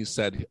 and then he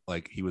said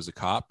like he was a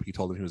cop. He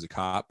told him he was a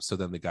cop. So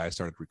then the guy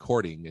started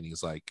recording, and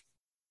he's like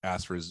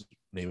asked for his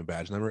name and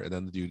badge number, and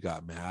then the dude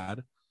got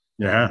mad.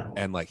 Yeah,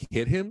 and like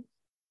hit him.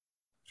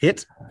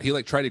 He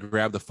like tried to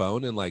grab the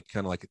phone and like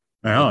kind of like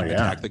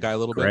attack the guy a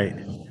little bit.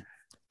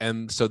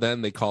 And so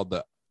then they called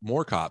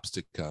more cops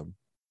to come,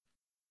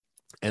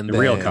 and the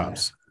real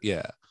cops.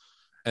 Yeah.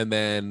 And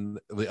then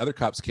the other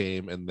cops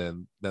came, and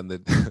then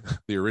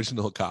the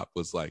original cop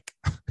was like,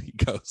 he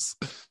goes,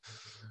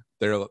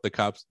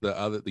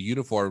 the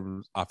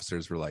uniform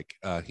officers were like,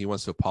 he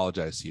wants to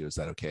apologize to you. Is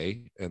that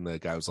okay? And the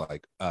guy was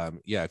like,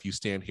 yeah, if you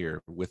stand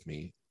here with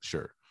me,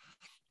 sure.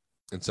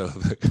 And so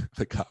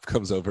the cop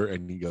comes over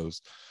and he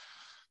goes,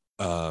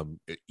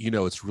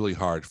 it's really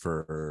hard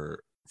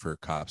for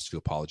cops to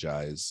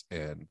apologize,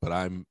 but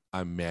I'm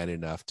man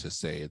enough to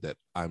say that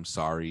I'm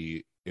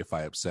sorry if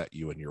I upset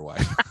you and your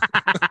wife.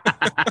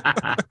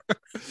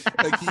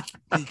 Like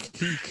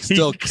he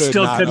still could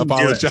not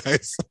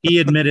apologize. He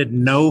admitted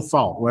no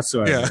fault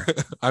whatsoever.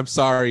 Yeah. I'm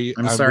sorry.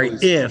 I'm sorry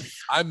really,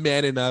 if I'm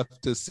man enough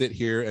to sit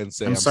here and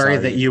say I'm sorry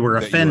that you were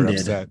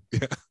offended. Yeah.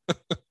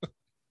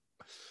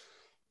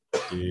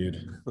 Dude.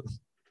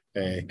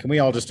 Hey, can we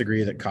all just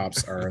agree that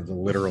cops are the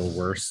literal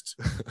worst?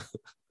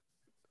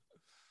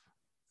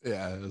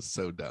 Yeah, it was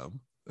so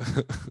dumb.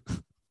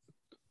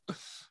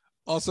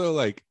 Also,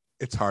 like,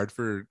 it's hard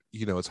for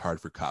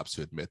cops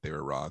to admit they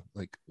were wrong.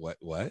 Like, what?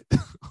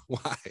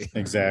 Why?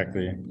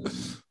 Exactly.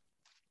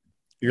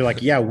 You're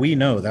like, yeah, we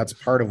know that's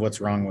part of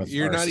what's wrong with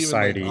our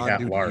society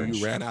at large.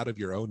 You ran out of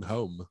your own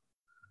home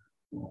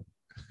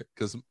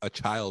because a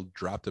child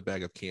dropped a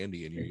bag of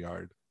candy in your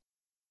yard.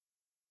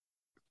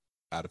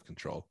 Out of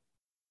control.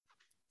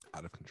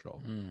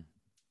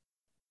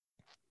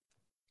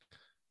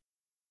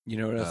 You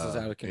know what else is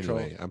out of control?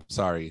 Anyway, I'm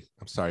sorry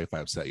if I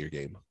upset your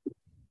game.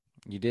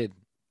 You did.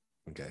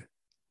 Okay.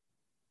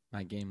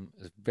 My game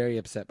is very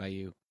upset by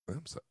you.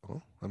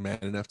 I'm man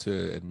enough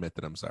to admit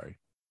that I'm sorry.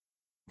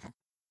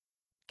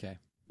 Okay.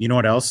 You know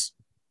what else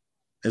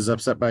is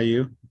upset by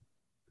you?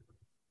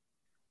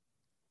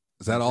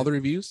 Is that all the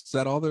reviews? Is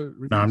that all the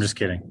reviews? No, I'm just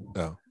kidding.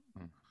 Oh.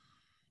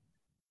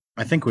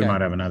 I think we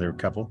might have another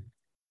couple.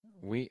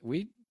 We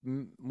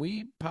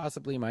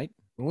possibly might.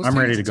 I'm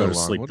ready to go to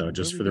sleep, though,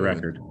 just for the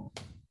record.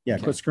 Yeah,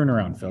 quit screwing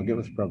around, Phil. Get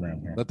with the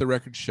program here. Let the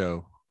record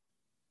show.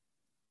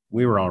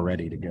 We were all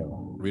ready to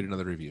go. Read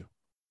another review.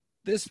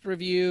 This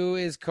review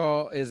is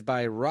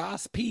by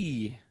Ross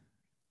P.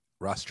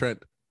 Ross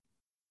Trent.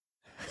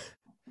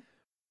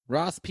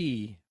 Ross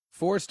P.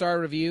 4-star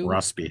review.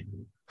 Ross P.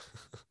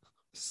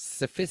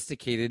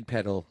 Sophisticated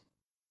pedal.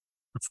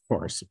 Of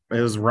course.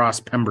 It was Ross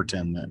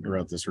Pemberton that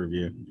wrote this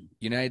review.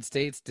 United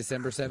States,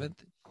 December 7th,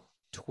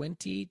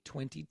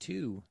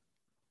 2022.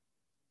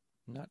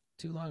 Not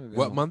too long ago.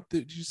 What month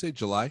did you say?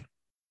 July?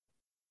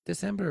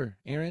 December,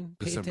 Aaron.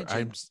 December.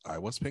 I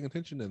was paying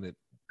attention and it.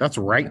 That's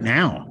right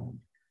now.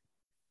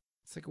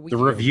 It's like a week the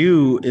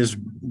review is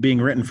being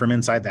written from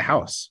inside the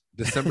house.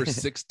 December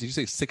 6th. Did you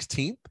say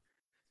 16th?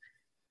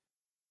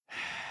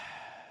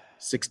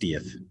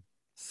 60th.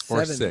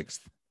 Or 6th?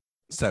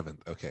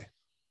 7th. Okay.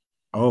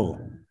 Oh,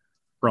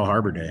 Pearl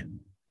Harbor Day.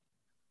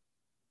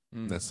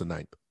 That's the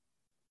 9th.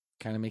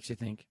 Kind of makes you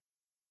think.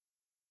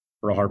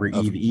 Pearl Harbor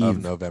Eve.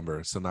 Of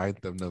November. So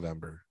 9th of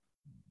November.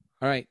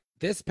 All right.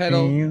 This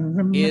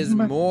pedal is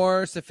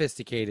more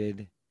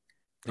sophisticated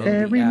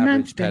than the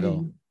average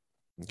pedal.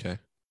 Okay.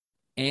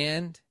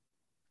 And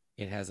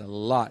it has a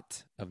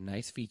lot of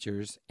nice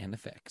features and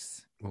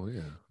effects. Oh,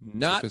 yeah.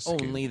 Not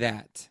only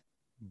that,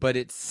 but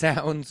it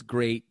sounds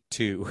great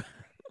too.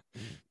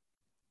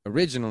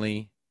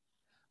 Originally,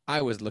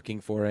 I was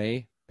looking for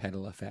a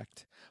pedal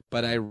effect,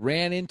 but I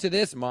ran into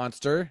this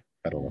monster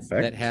pedal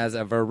effect that has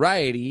a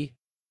variety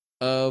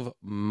of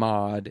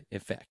mod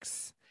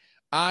effects.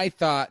 I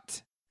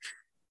thought,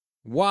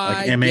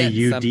 why like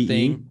get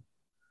something?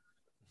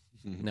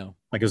 No.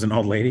 Like it was an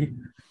old lady?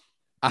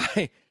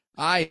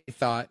 I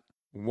thought,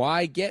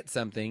 why get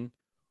something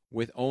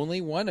with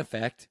only one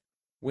effect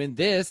when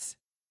this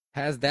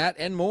has that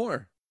and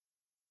more?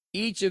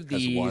 Each of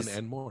these has one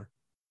and more.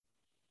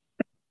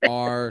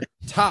 Are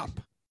top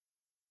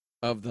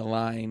of the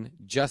line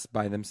just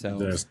by themselves.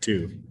 There's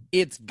two.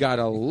 It's got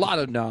a lot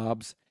of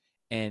knobs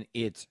and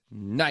it's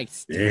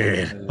nice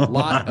to have a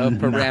lot of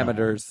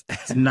parameters.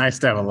 It's nice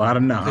to have a lot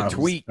of knobs. To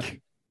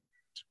tweak.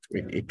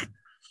 It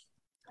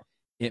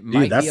Dude,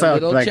 might that's be a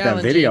little like challenging.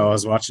 That video I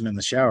was watching in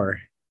the shower.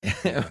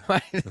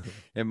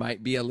 It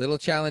might be a little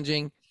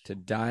challenging to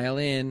dial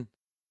in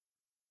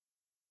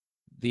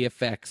the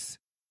effects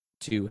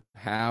to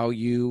how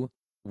you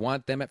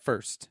want them at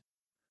first.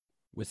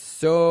 With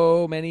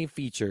so many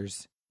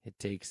features, it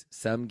takes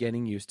some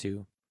getting used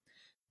to.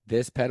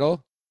 This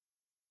pedal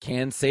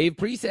can save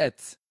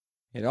presets.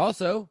 It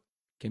also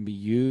can be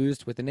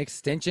used with an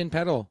extension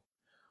pedal,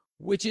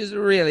 which is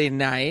really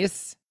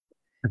nice.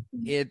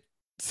 It's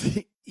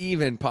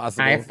even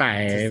possible. High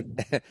five.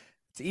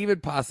 It's even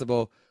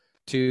possible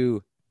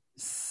to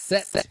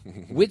set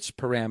which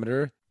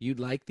parameter you'd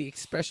like the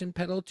expression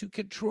pedal to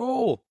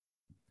control.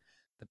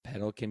 The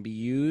pedal can be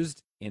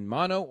used in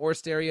mono or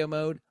stereo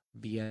mode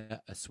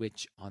via a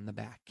switch on the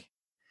back.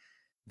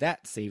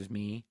 That saves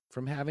me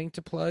from having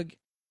to plug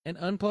and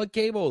unplug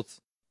cables.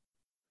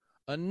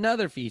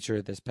 Another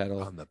feature this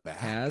pedal on the back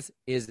has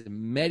is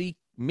MIDI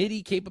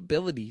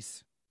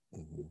capabilities.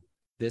 Mm-hmm.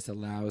 This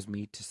allows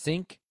me to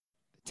sync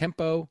the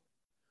tempo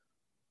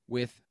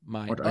with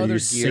my what other are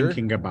you gear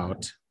syncing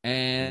about?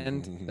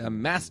 And the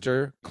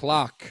master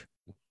clock.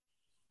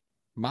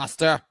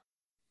 Master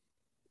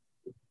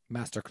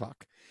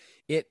clock.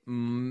 It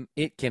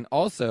can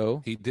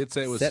also. He did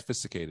say it was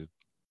sophisticated.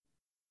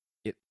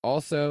 It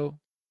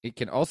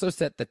can also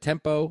set the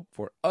tempo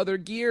for other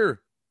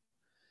gear.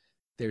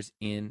 There's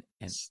in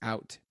and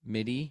out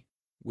MIDI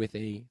with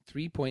a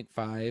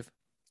 3.5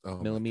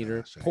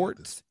 millimeter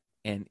port,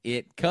 and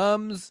it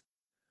comes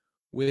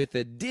with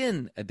a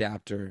DIN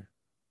adapter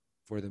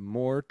for the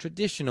more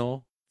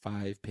traditional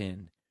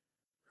 5-pin.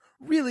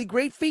 really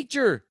great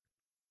feature.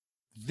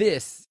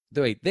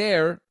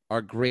 There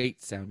are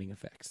great sounding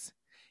effects.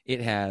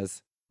 It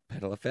has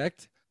pedal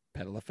effect,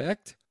 pedal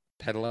effect,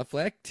 pedal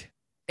effect,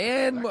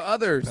 and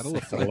others. Pedal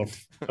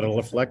effect. Pedal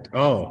effect.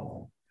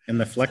 Oh, and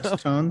the flex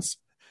tones.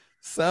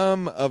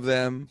 Some of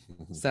them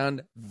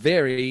sound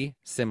very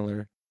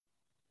similar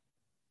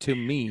to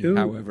me,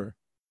 however.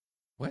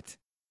 What?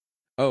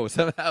 Oh,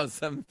 somehow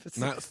some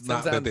not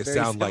that they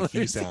sound like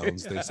he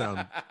sounds. They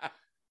sound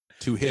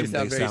to him.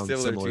 They sound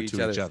similar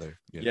to each other.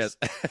 Yes.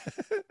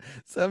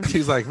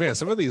 He's like, man,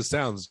 some of these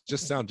sound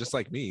just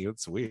like me.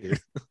 It's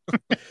weird.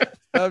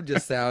 Some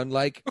just sound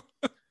like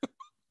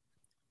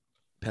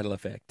pedal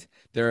effect.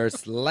 There are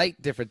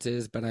slight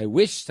differences, but I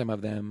wish some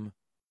of them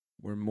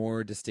were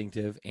more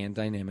distinctive and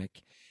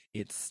dynamic.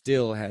 It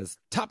still has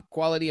top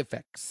quality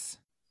effects.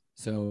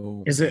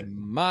 So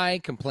my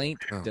complaint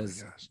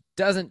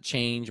doesn't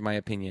change my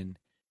opinion.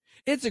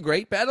 It's a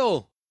great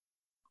pedal.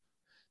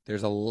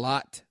 There's a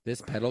lot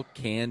this pedal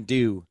can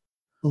do.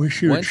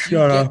 Once you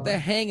get the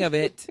hang of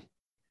it,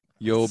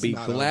 you'll be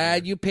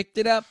glad you picked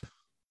it up.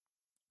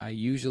 I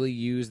usually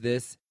use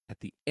this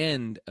at the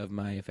end of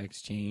my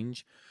effects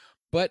change,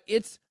 but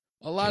it's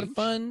a lot of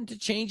fun to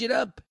change it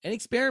up and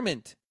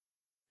experiment.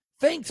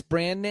 Thanks,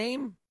 brand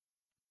name.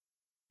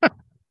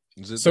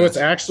 So it's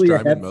actually a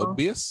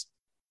Mobius?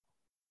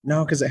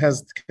 No, because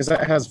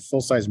that has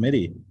full size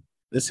MIDI.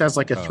 This has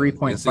like a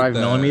 3.5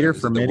 millimeter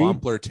for MIDI.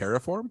 Wampler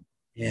Terraform?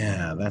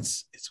 Yeah,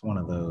 it's one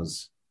of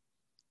those.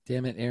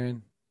 Damn it,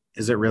 Aaron.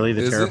 Is it really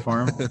the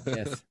Terraform?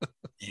 Yes.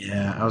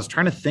 Yeah, I was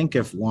trying to think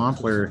if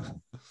Wampler,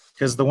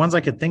 because the ones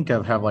I could think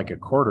of have like a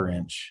 1/4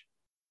 inch.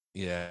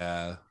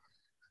 Yeah.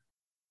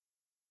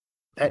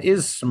 That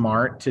is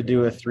smart to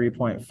do a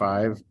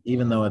 3.5,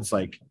 even though it's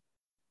like,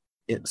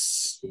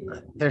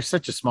 there's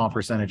such a small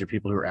percentage of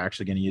people who are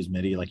actually going to use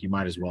MIDI. Like you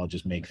might as well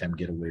just make them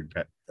get a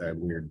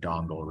weird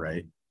dongle,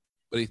 right?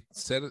 But he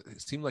said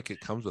it seemed like it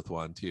comes with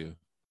one too.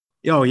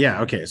 Oh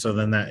yeah, okay. So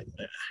then then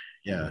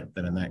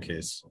in that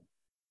case,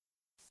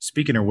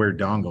 speaking of weird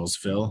dongles,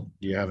 Phil,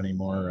 do you have any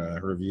more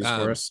reviews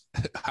for us?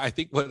 I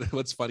think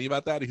what's funny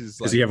about that is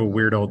does he have a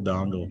weird old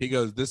dongle? He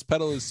goes, "This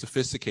pedal is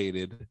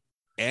sophisticated,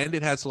 and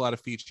it has a lot of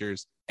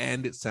features,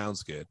 and it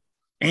sounds good."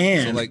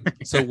 And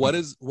so what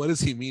does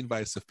he mean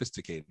by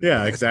sophisticated?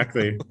 Yeah,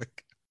 exactly.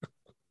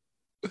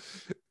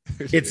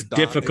 It's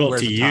difficult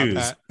to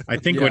use. I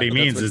think what he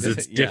means is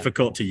it's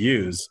difficult to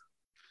use,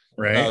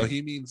 right? Oh,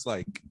 he means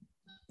like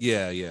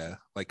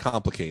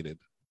complicated.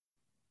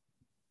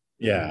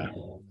 Yeah,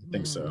 I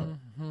think so.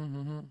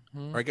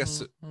 Or I guess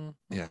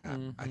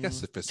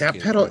sophisticated.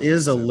 That pedal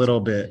is a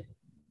little bit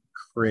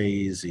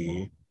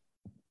crazy.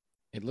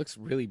 It looks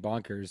really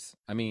bonkers.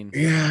 I mean,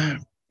 yeah.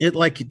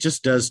 It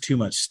just does too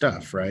much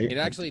stuff, right? It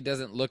actually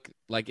doesn't look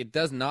like it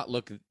doesn't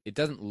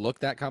look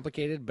that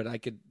complicated, but I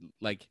could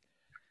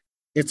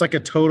it's like a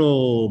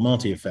total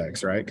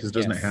multi-effects, right? Because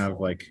doesn't it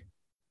have like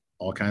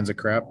all kinds of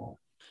crap?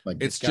 Like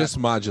it's just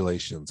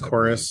modulations.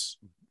 Chorus.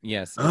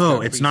 Yes.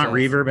 It's not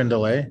reverb and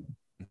delay?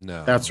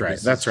 No. That's right.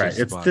 It's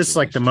this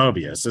like the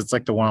Mobius. It's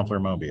like the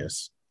Wampler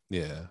Mobius.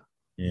 Yeah.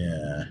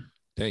 Yeah.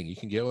 Dang, you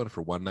can get one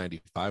for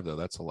 $195 though.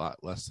 That's a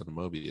lot less than a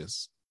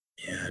Mobius.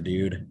 Yeah,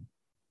 dude.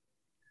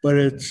 But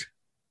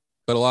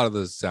a lot of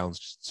the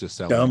sounds just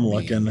sound dumb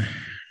looking.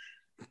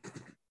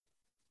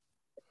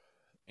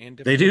 And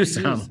they do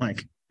sound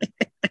like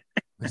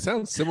they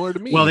sound similar to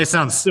me. Well, they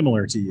sound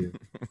similar to you.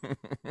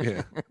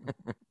 Yeah.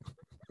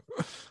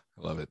 I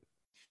love it.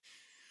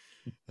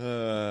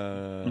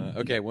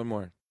 Okay, one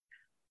more.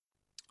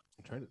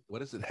 What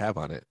does it have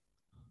on it?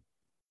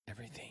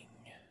 Everything.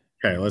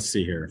 Okay, let's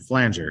see here.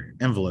 Flanger,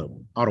 envelope,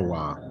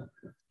 Ottawa,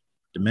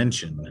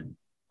 dimension.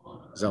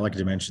 Is that like a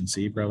Dimension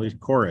C? Probably.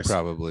 Chorus.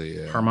 Probably.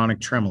 Yeah. Harmonic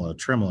tremolo,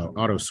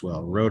 auto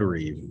swell,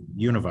 rotary,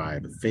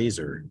 univibe,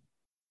 phaser.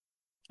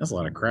 That's a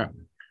lot of crap.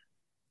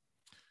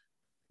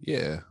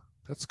 Yeah,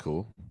 that's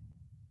cool.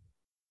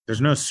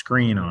 There's no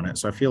screen on it,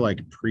 so I feel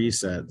like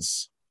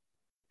presets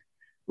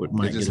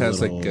it just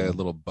has like a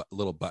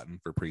little button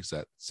for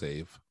preset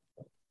save.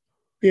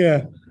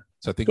 Yeah.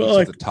 So I think you just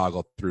have to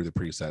toggle through the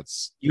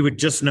presets. You would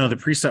just know the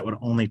preset would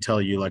only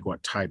tell you like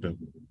what type of.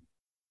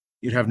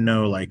 You'd have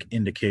no like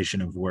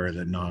indication of where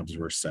the knobs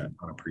were set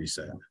on a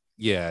preset.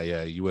 Yeah,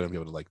 you wouldn't be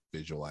able to like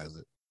visualize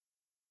it.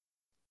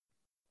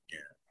 Yeah,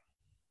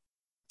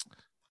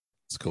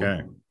 it's cool.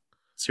 Okay,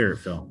 let's hear it,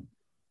 Phil.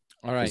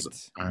 All right,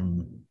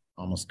 I'm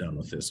almost done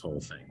with this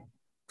whole thing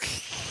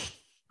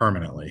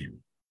permanently.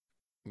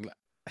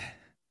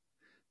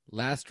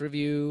 Last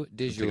review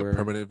du jour. Take a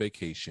permanent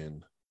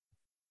vacation.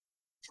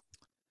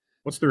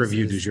 What's the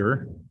review du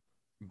jour?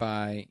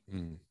 By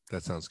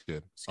that sounds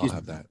good. I'll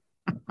have that.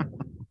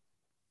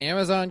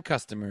 Amazon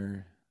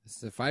customer. This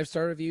is a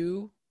 5-star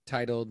review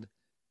titled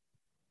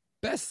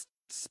Best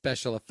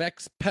Special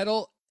Effects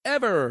Pedal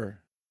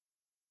Ever.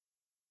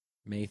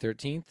 May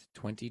 13th,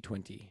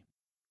 2020.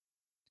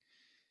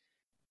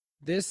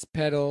 This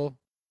pedal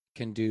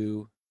can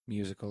do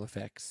musical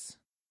effects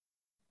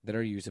that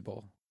are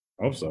usable.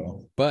 Hope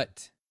so.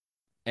 But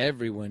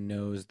everyone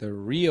knows the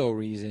real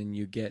reason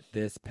you get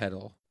this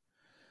pedal.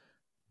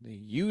 The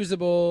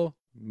usable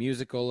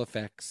musical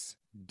effects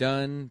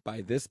done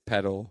by this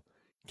pedal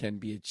can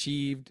be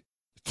achieved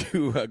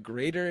to a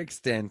greater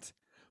extent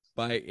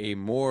by a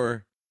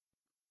more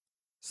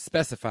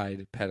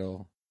specified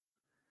pedal.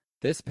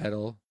 This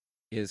pedal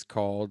is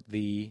called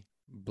the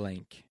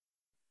blank.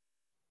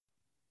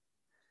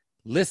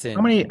 Listen.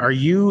 How many are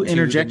you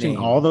interjecting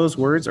all those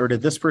words, or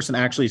did this person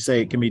actually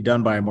say it can be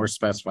done by a more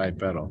specified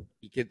pedal?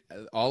 He could,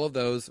 all of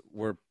those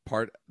were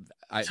part.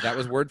 That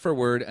was word for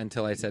word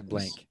until I said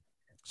blank.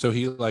 So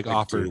he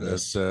offered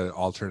us the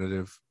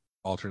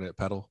alternate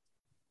pedal.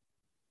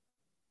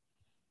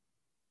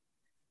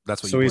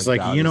 That's what. So he's like,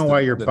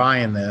 why you're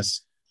buying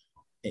this?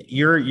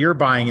 You're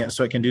buying it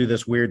so it can do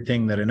this weird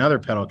thing that another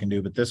pedal can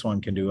do, but this one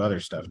can do other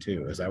stuff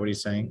too. Is that what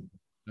he's saying?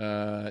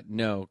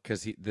 No,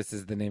 because this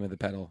is the name of the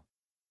pedal.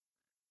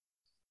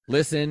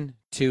 Listen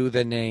to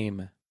the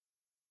name.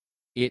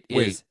 It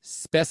is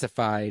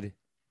specified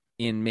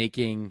in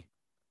making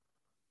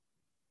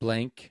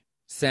blank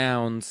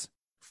sounds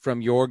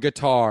from your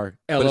guitar.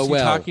 LOL. But is he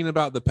talking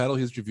about the pedal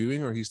he's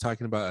reviewing, or he's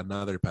talking about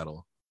another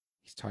pedal?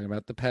 He's talking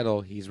about the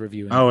pedal he's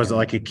reviewing. Oh, is it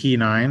like a Key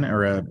 9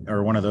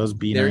 or one of those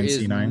B9, there is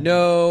C9?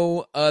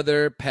 No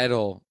other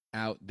pedal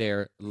out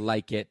there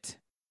like it.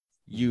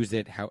 Use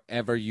it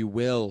however you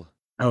will.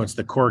 Oh, it's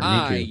the Korg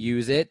Miku. I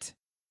use it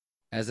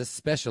as a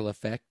special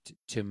effect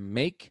to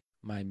make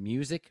my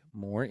music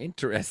more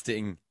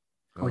interesting.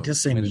 Oh,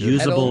 just saying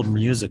usable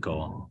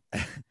musical.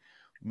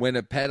 When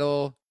a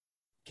pedal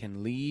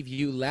can leave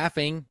you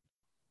laughing,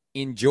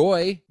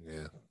 enjoy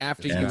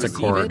after you it's a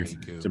receive Korg.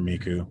 it. It's a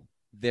Miku.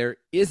 There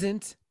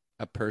isn't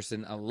a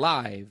person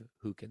alive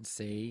who can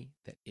say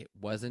that it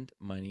wasn't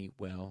money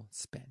well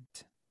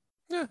spent.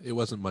 Yeah, it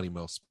wasn't money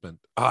well spent.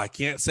 Oh, I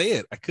can't say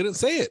it. I couldn't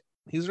say it.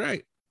 He's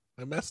right.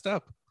 I messed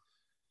up.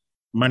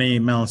 Money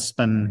well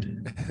spent.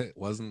 It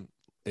wasn't.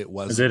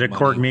 Is it a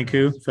Korg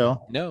Miku,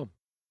 Phil? No.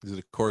 Is it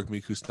a Korg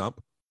Miku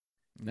stump?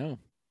 No.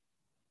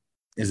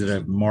 Is it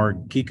a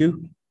Morg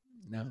Kiku?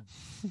 No.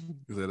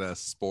 Is it a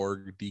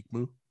Sporg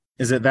Deekmu?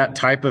 Is it that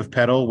type of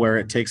pedal where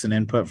it takes an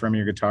input from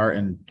your guitar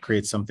and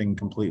creates something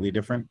completely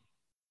different?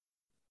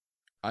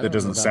 That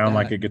doesn't sound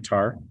like a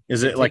guitar.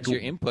 Is it like your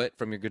input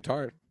from your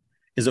guitar?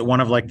 Is it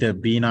one of like the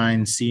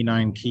B9,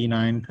 C9, Key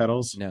 9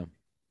 pedals?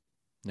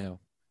 No.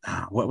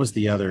 What was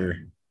the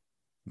other?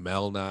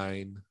 Mel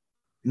 9.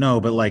 No,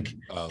 but like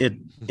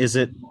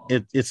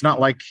it's not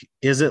like,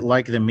 is it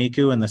like the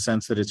Miku in the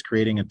sense that it's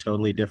creating a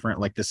totally different,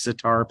 like the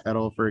sitar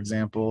pedal, for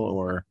example,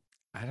 or?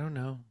 I don't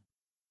know.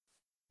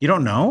 You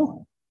don't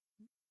know?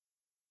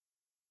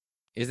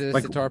 Is it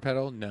a sitar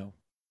pedal? No.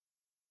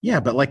 Yeah,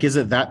 but like, is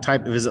it that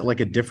type of, is it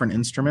like a different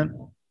instrument?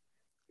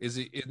 Is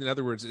it, in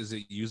other words, is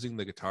it using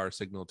the guitar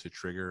signal to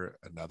trigger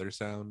another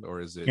sound,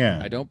 or is it? Yeah.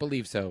 I don't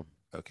believe so.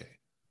 Okay.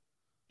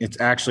 It's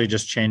actually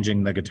just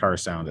changing the guitar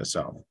sound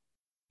itself.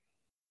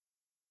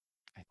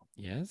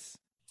 Yes.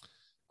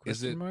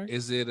 Is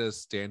it a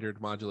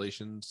standard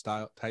modulation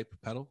style type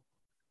pedal?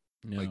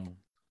 No.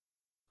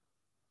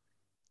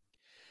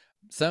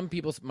 Some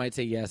people might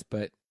say yes,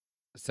 but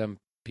some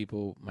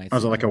people might say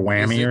is it like a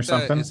whammy or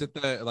something? Is it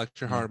the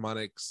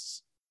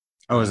Electro-Harmonix?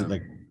 Oh, is it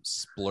like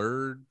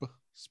Splurb?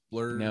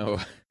 No.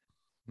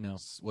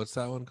 What's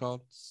that one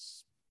called?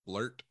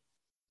 Splurt?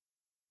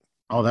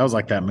 Oh, that was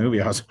like that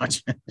movie I was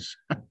watching.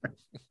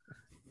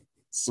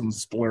 Some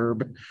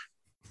splurb.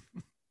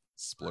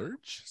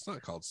 Splurge? It's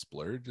not called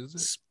Splurge,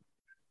 is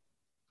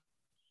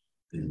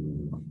it?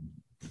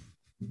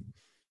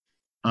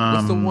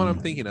 What's the one I'm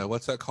thinking of?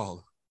 What's that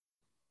called?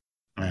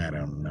 I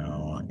don't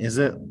know. Is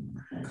it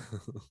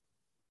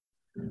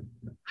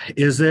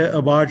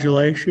a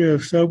modulation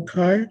of some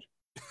kind?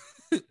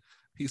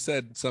 He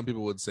said some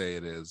people would say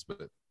it is,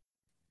 but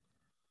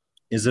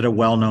is it a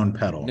well-known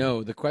pedal?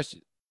 No, the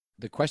question,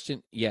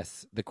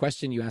 yes. The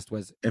question you asked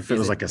was if it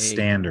was like a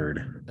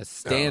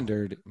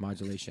standard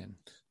modulation.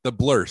 The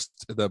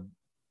blurst.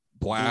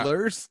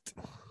 Blurst?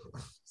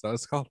 Is that what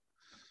it's called?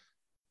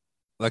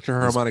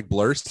 Electro-harmonic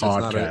blurst.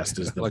 Podcast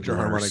is the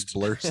electro-harmonic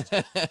blurst.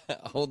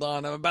 Hold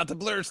on, I'm about to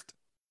blurst.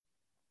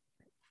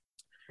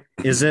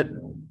 Is it?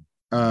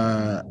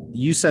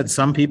 You said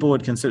some people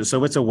would consider.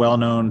 So it's a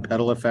well-known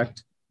pedal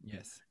effect.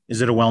 Yes.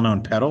 Is it a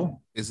well-known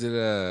pedal? Is it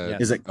a?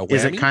 Is it? A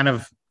is it kind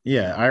of?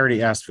 Yeah, I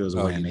already asked if it was a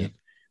whammy,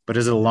 but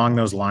is it along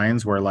those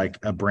lines where like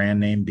a brand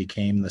name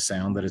became the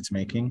sound that it's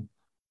making?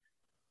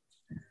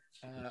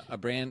 A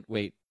brand.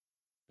 Wait,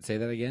 say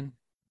that again.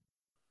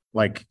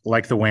 Like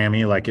the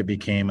whammy, like it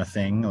became a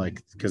thing,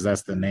 like because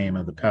that's the name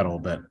of the pedal,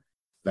 but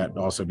that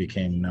also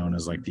became known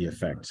as like the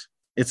effect.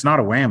 It's not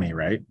a whammy,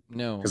 right?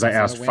 No, because I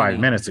asked 5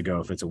 minutes ago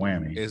if it's a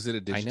whammy. Is it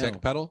a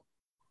Digitech pedal?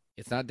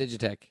 It's not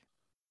Digitech.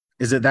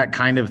 Is it that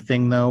kind of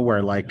thing though,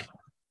 where like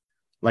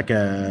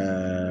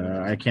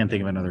a? I can't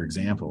think of another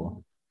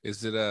example.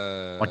 Is it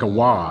a like a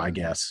wah? I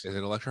guess. Is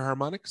it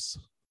Electro-Harmonix?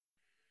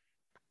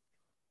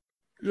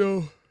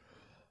 No.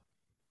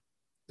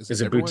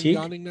 Is it boutique?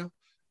 Yawning now?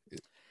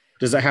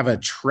 Does it have a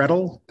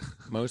treadle?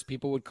 Most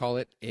people would call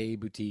it a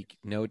boutique.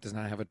 No, it does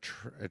not have a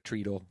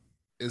treadle.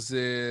 Is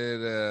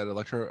it an an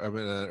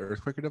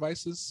Earthquaker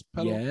Devices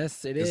pedal?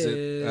 Yes, it is. Is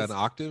it an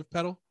octave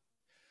pedal?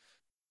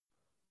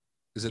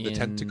 Is it the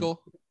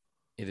tentacle?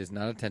 It is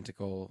not a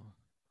tentacle.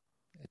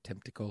 A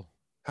tentacle.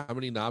 How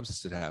many knobs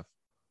does it have?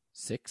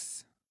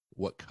 6.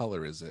 What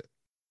color is it?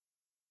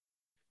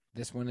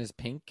 This one is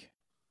pink.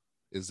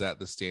 Is that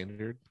the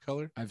standard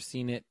color? I've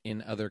seen it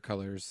in other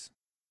colors.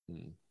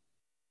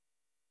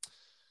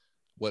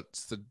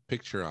 What's the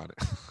picture on it?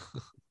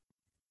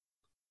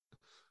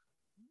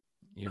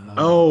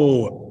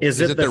 Is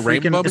it the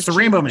rainbow? It's the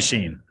Rainbow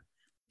Machine.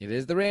 It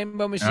is the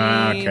Rainbow Machine.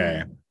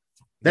 Okay.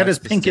 That is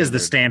pink is the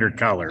standard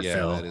color, yeah,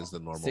 Phil. That is the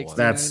normal 69 one.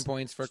 That's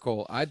points for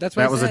Cole. That's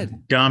what that was a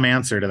dumb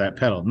answer to that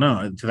pedal.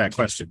 No, to that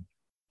question.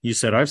 You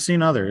said I've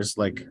seen others.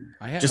 Like,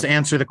 just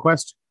answer the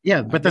question.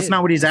 Yeah, but that's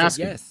not what he's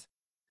asking. Yes.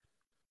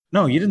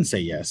 No, you didn't say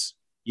yes.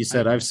 You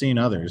said I've seen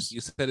others.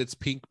 You said it's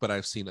pink, but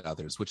I've seen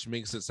others, which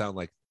makes it sound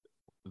like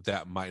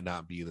that might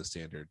not be the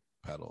standard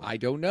pedal. I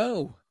don't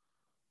know.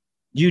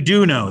 You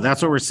do know.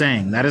 That's what we're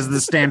saying. That is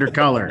the standard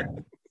color.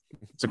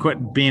 So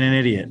quit being an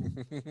idiot.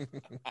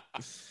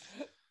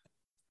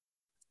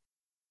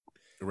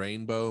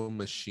 Rainbow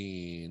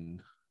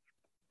Machine.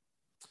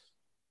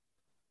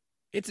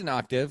 It's an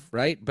octave,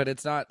 right? But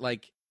it's not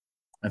like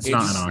it's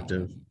not an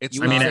octave.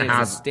 It's I mean, it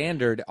has a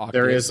standard octave.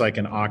 There is like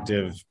an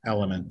octave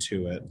element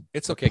to it.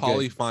 It's a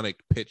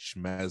polyphonic pitch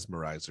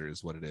mesmerizer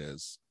is what it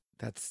is.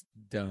 That's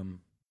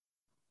dumb.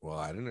 Well,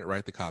 I didn't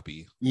write the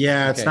copy.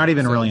 Yeah, it's not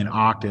even really an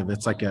octave.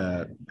 It's like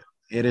it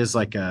is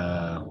like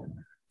a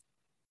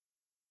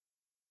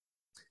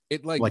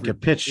a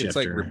pitch shifter. It's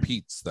like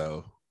repeats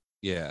though.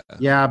 Yeah.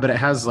 Yeah, but it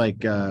has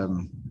like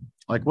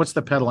what's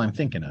the pedal I'm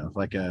thinking of?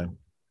 Like a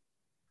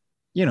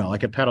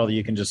pedal that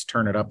you can just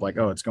turn it up like,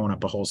 oh, it's going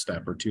up a whole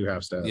step or 2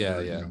 half steps. Yeah,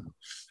 or, yeah.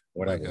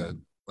 Whatever.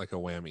 Like a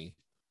whammy.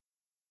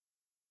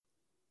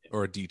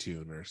 Or a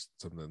detune or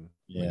something.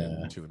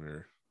 Yeah.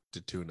 Tuner.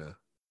 Detuna.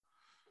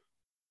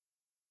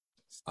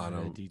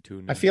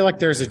 I feel like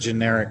there's a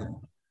generic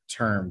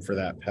term for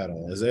that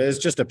pedal. It's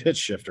just a pitch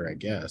shifter, I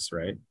guess,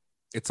 right?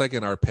 It's like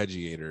an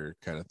arpeggiator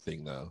kind of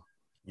thing, though.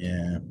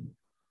 Yeah.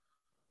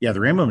 Yeah, the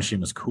Rainbow Machine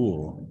was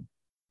cool.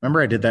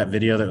 Remember I did that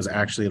video that was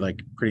actually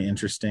like pretty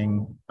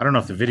interesting. I don't know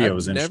if the video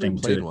was interesting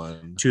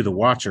to the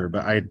watcher,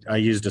 but I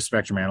used a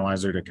spectrum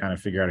analyzer to kind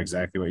of figure out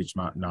exactly what each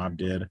knob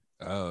did.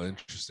 Oh,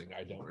 interesting.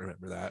 I don't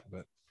remember that,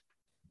 but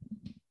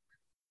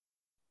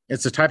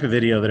it's a type of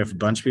video that if a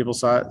bunch of people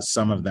saw it,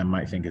 some of them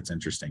might think it's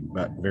interesting,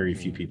 but very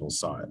few people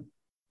saw it.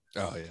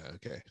 Oh, yeah.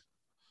 Okay.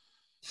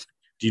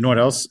 Do you know what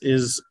else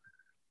is?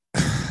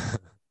 You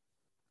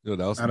know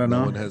what else I don't know.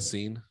 No one has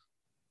seen?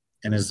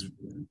 And is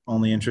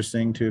only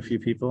interesting to a few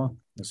people?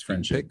 His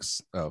friendship.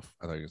 Pics? Oh, I thought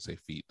you were going to say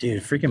feet.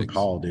 Dude, freaking pics.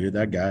 Paul, dude.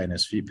 That guy and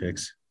his feet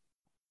pics.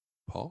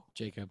 Paul?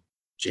 Jacob.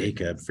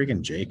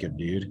 Freaking Jacob,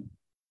 dude.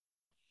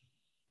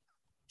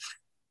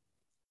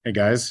 Hey,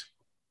 guys.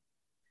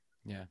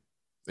 Yeah.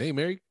 Hey,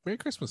 Merry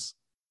Christmas.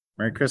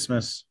 Merry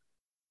Christmas.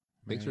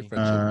 Thanks for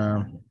friendship.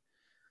 I'm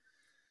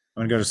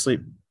going to go to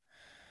sleep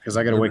because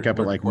I got to wake up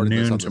at like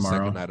noon tomorrow. The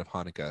second night of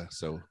Hanukkah,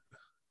 so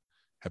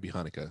happy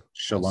Hanukkah.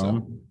 Shalom.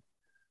 Also.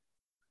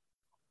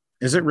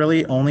 Is it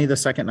really only the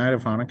second night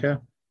of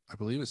Hanukkah? I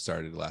believe it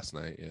started last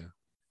night, yeah.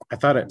 I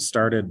thought it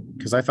started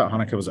because I thought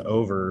Hanukkah was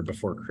over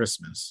before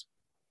Christmas.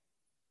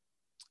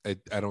 I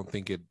don't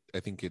think it. I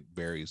think it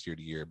varies year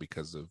to year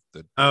because of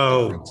the.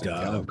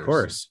 Of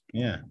course.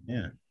 Yeah.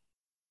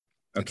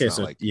 Okay,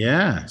 so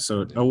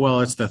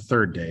it's the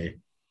third day,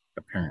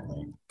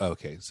 apparently.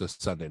 Okay, so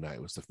Sunday night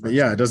was the first. But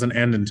yeah, it doesn't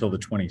end until the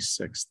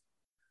 26th.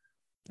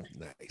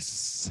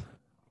 Nice.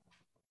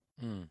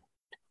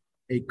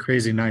 8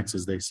 crazy nights,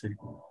 as they say.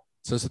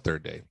 So it's the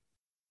third day.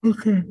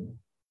 Okay.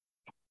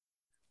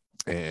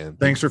 And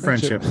thanks for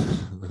friendship.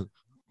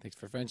 Thanks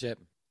for friendship.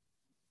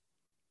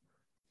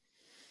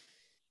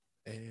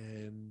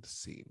 And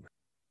scene.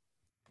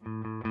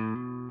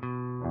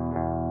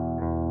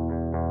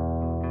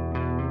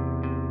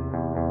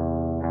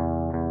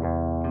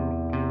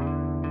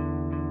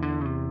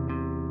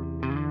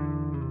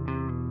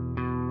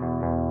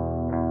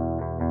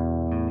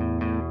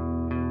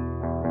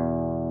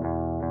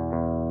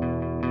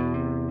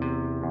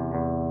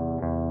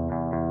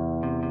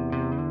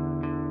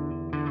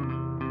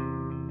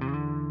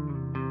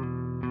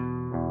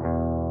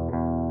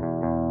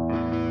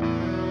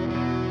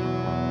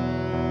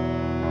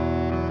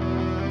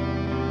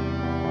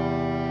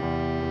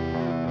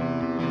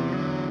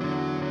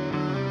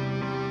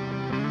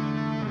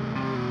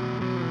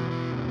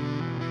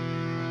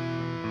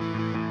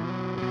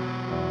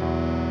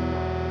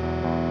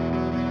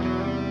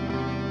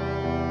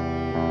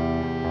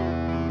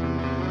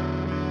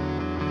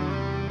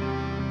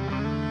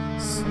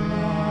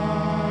 Small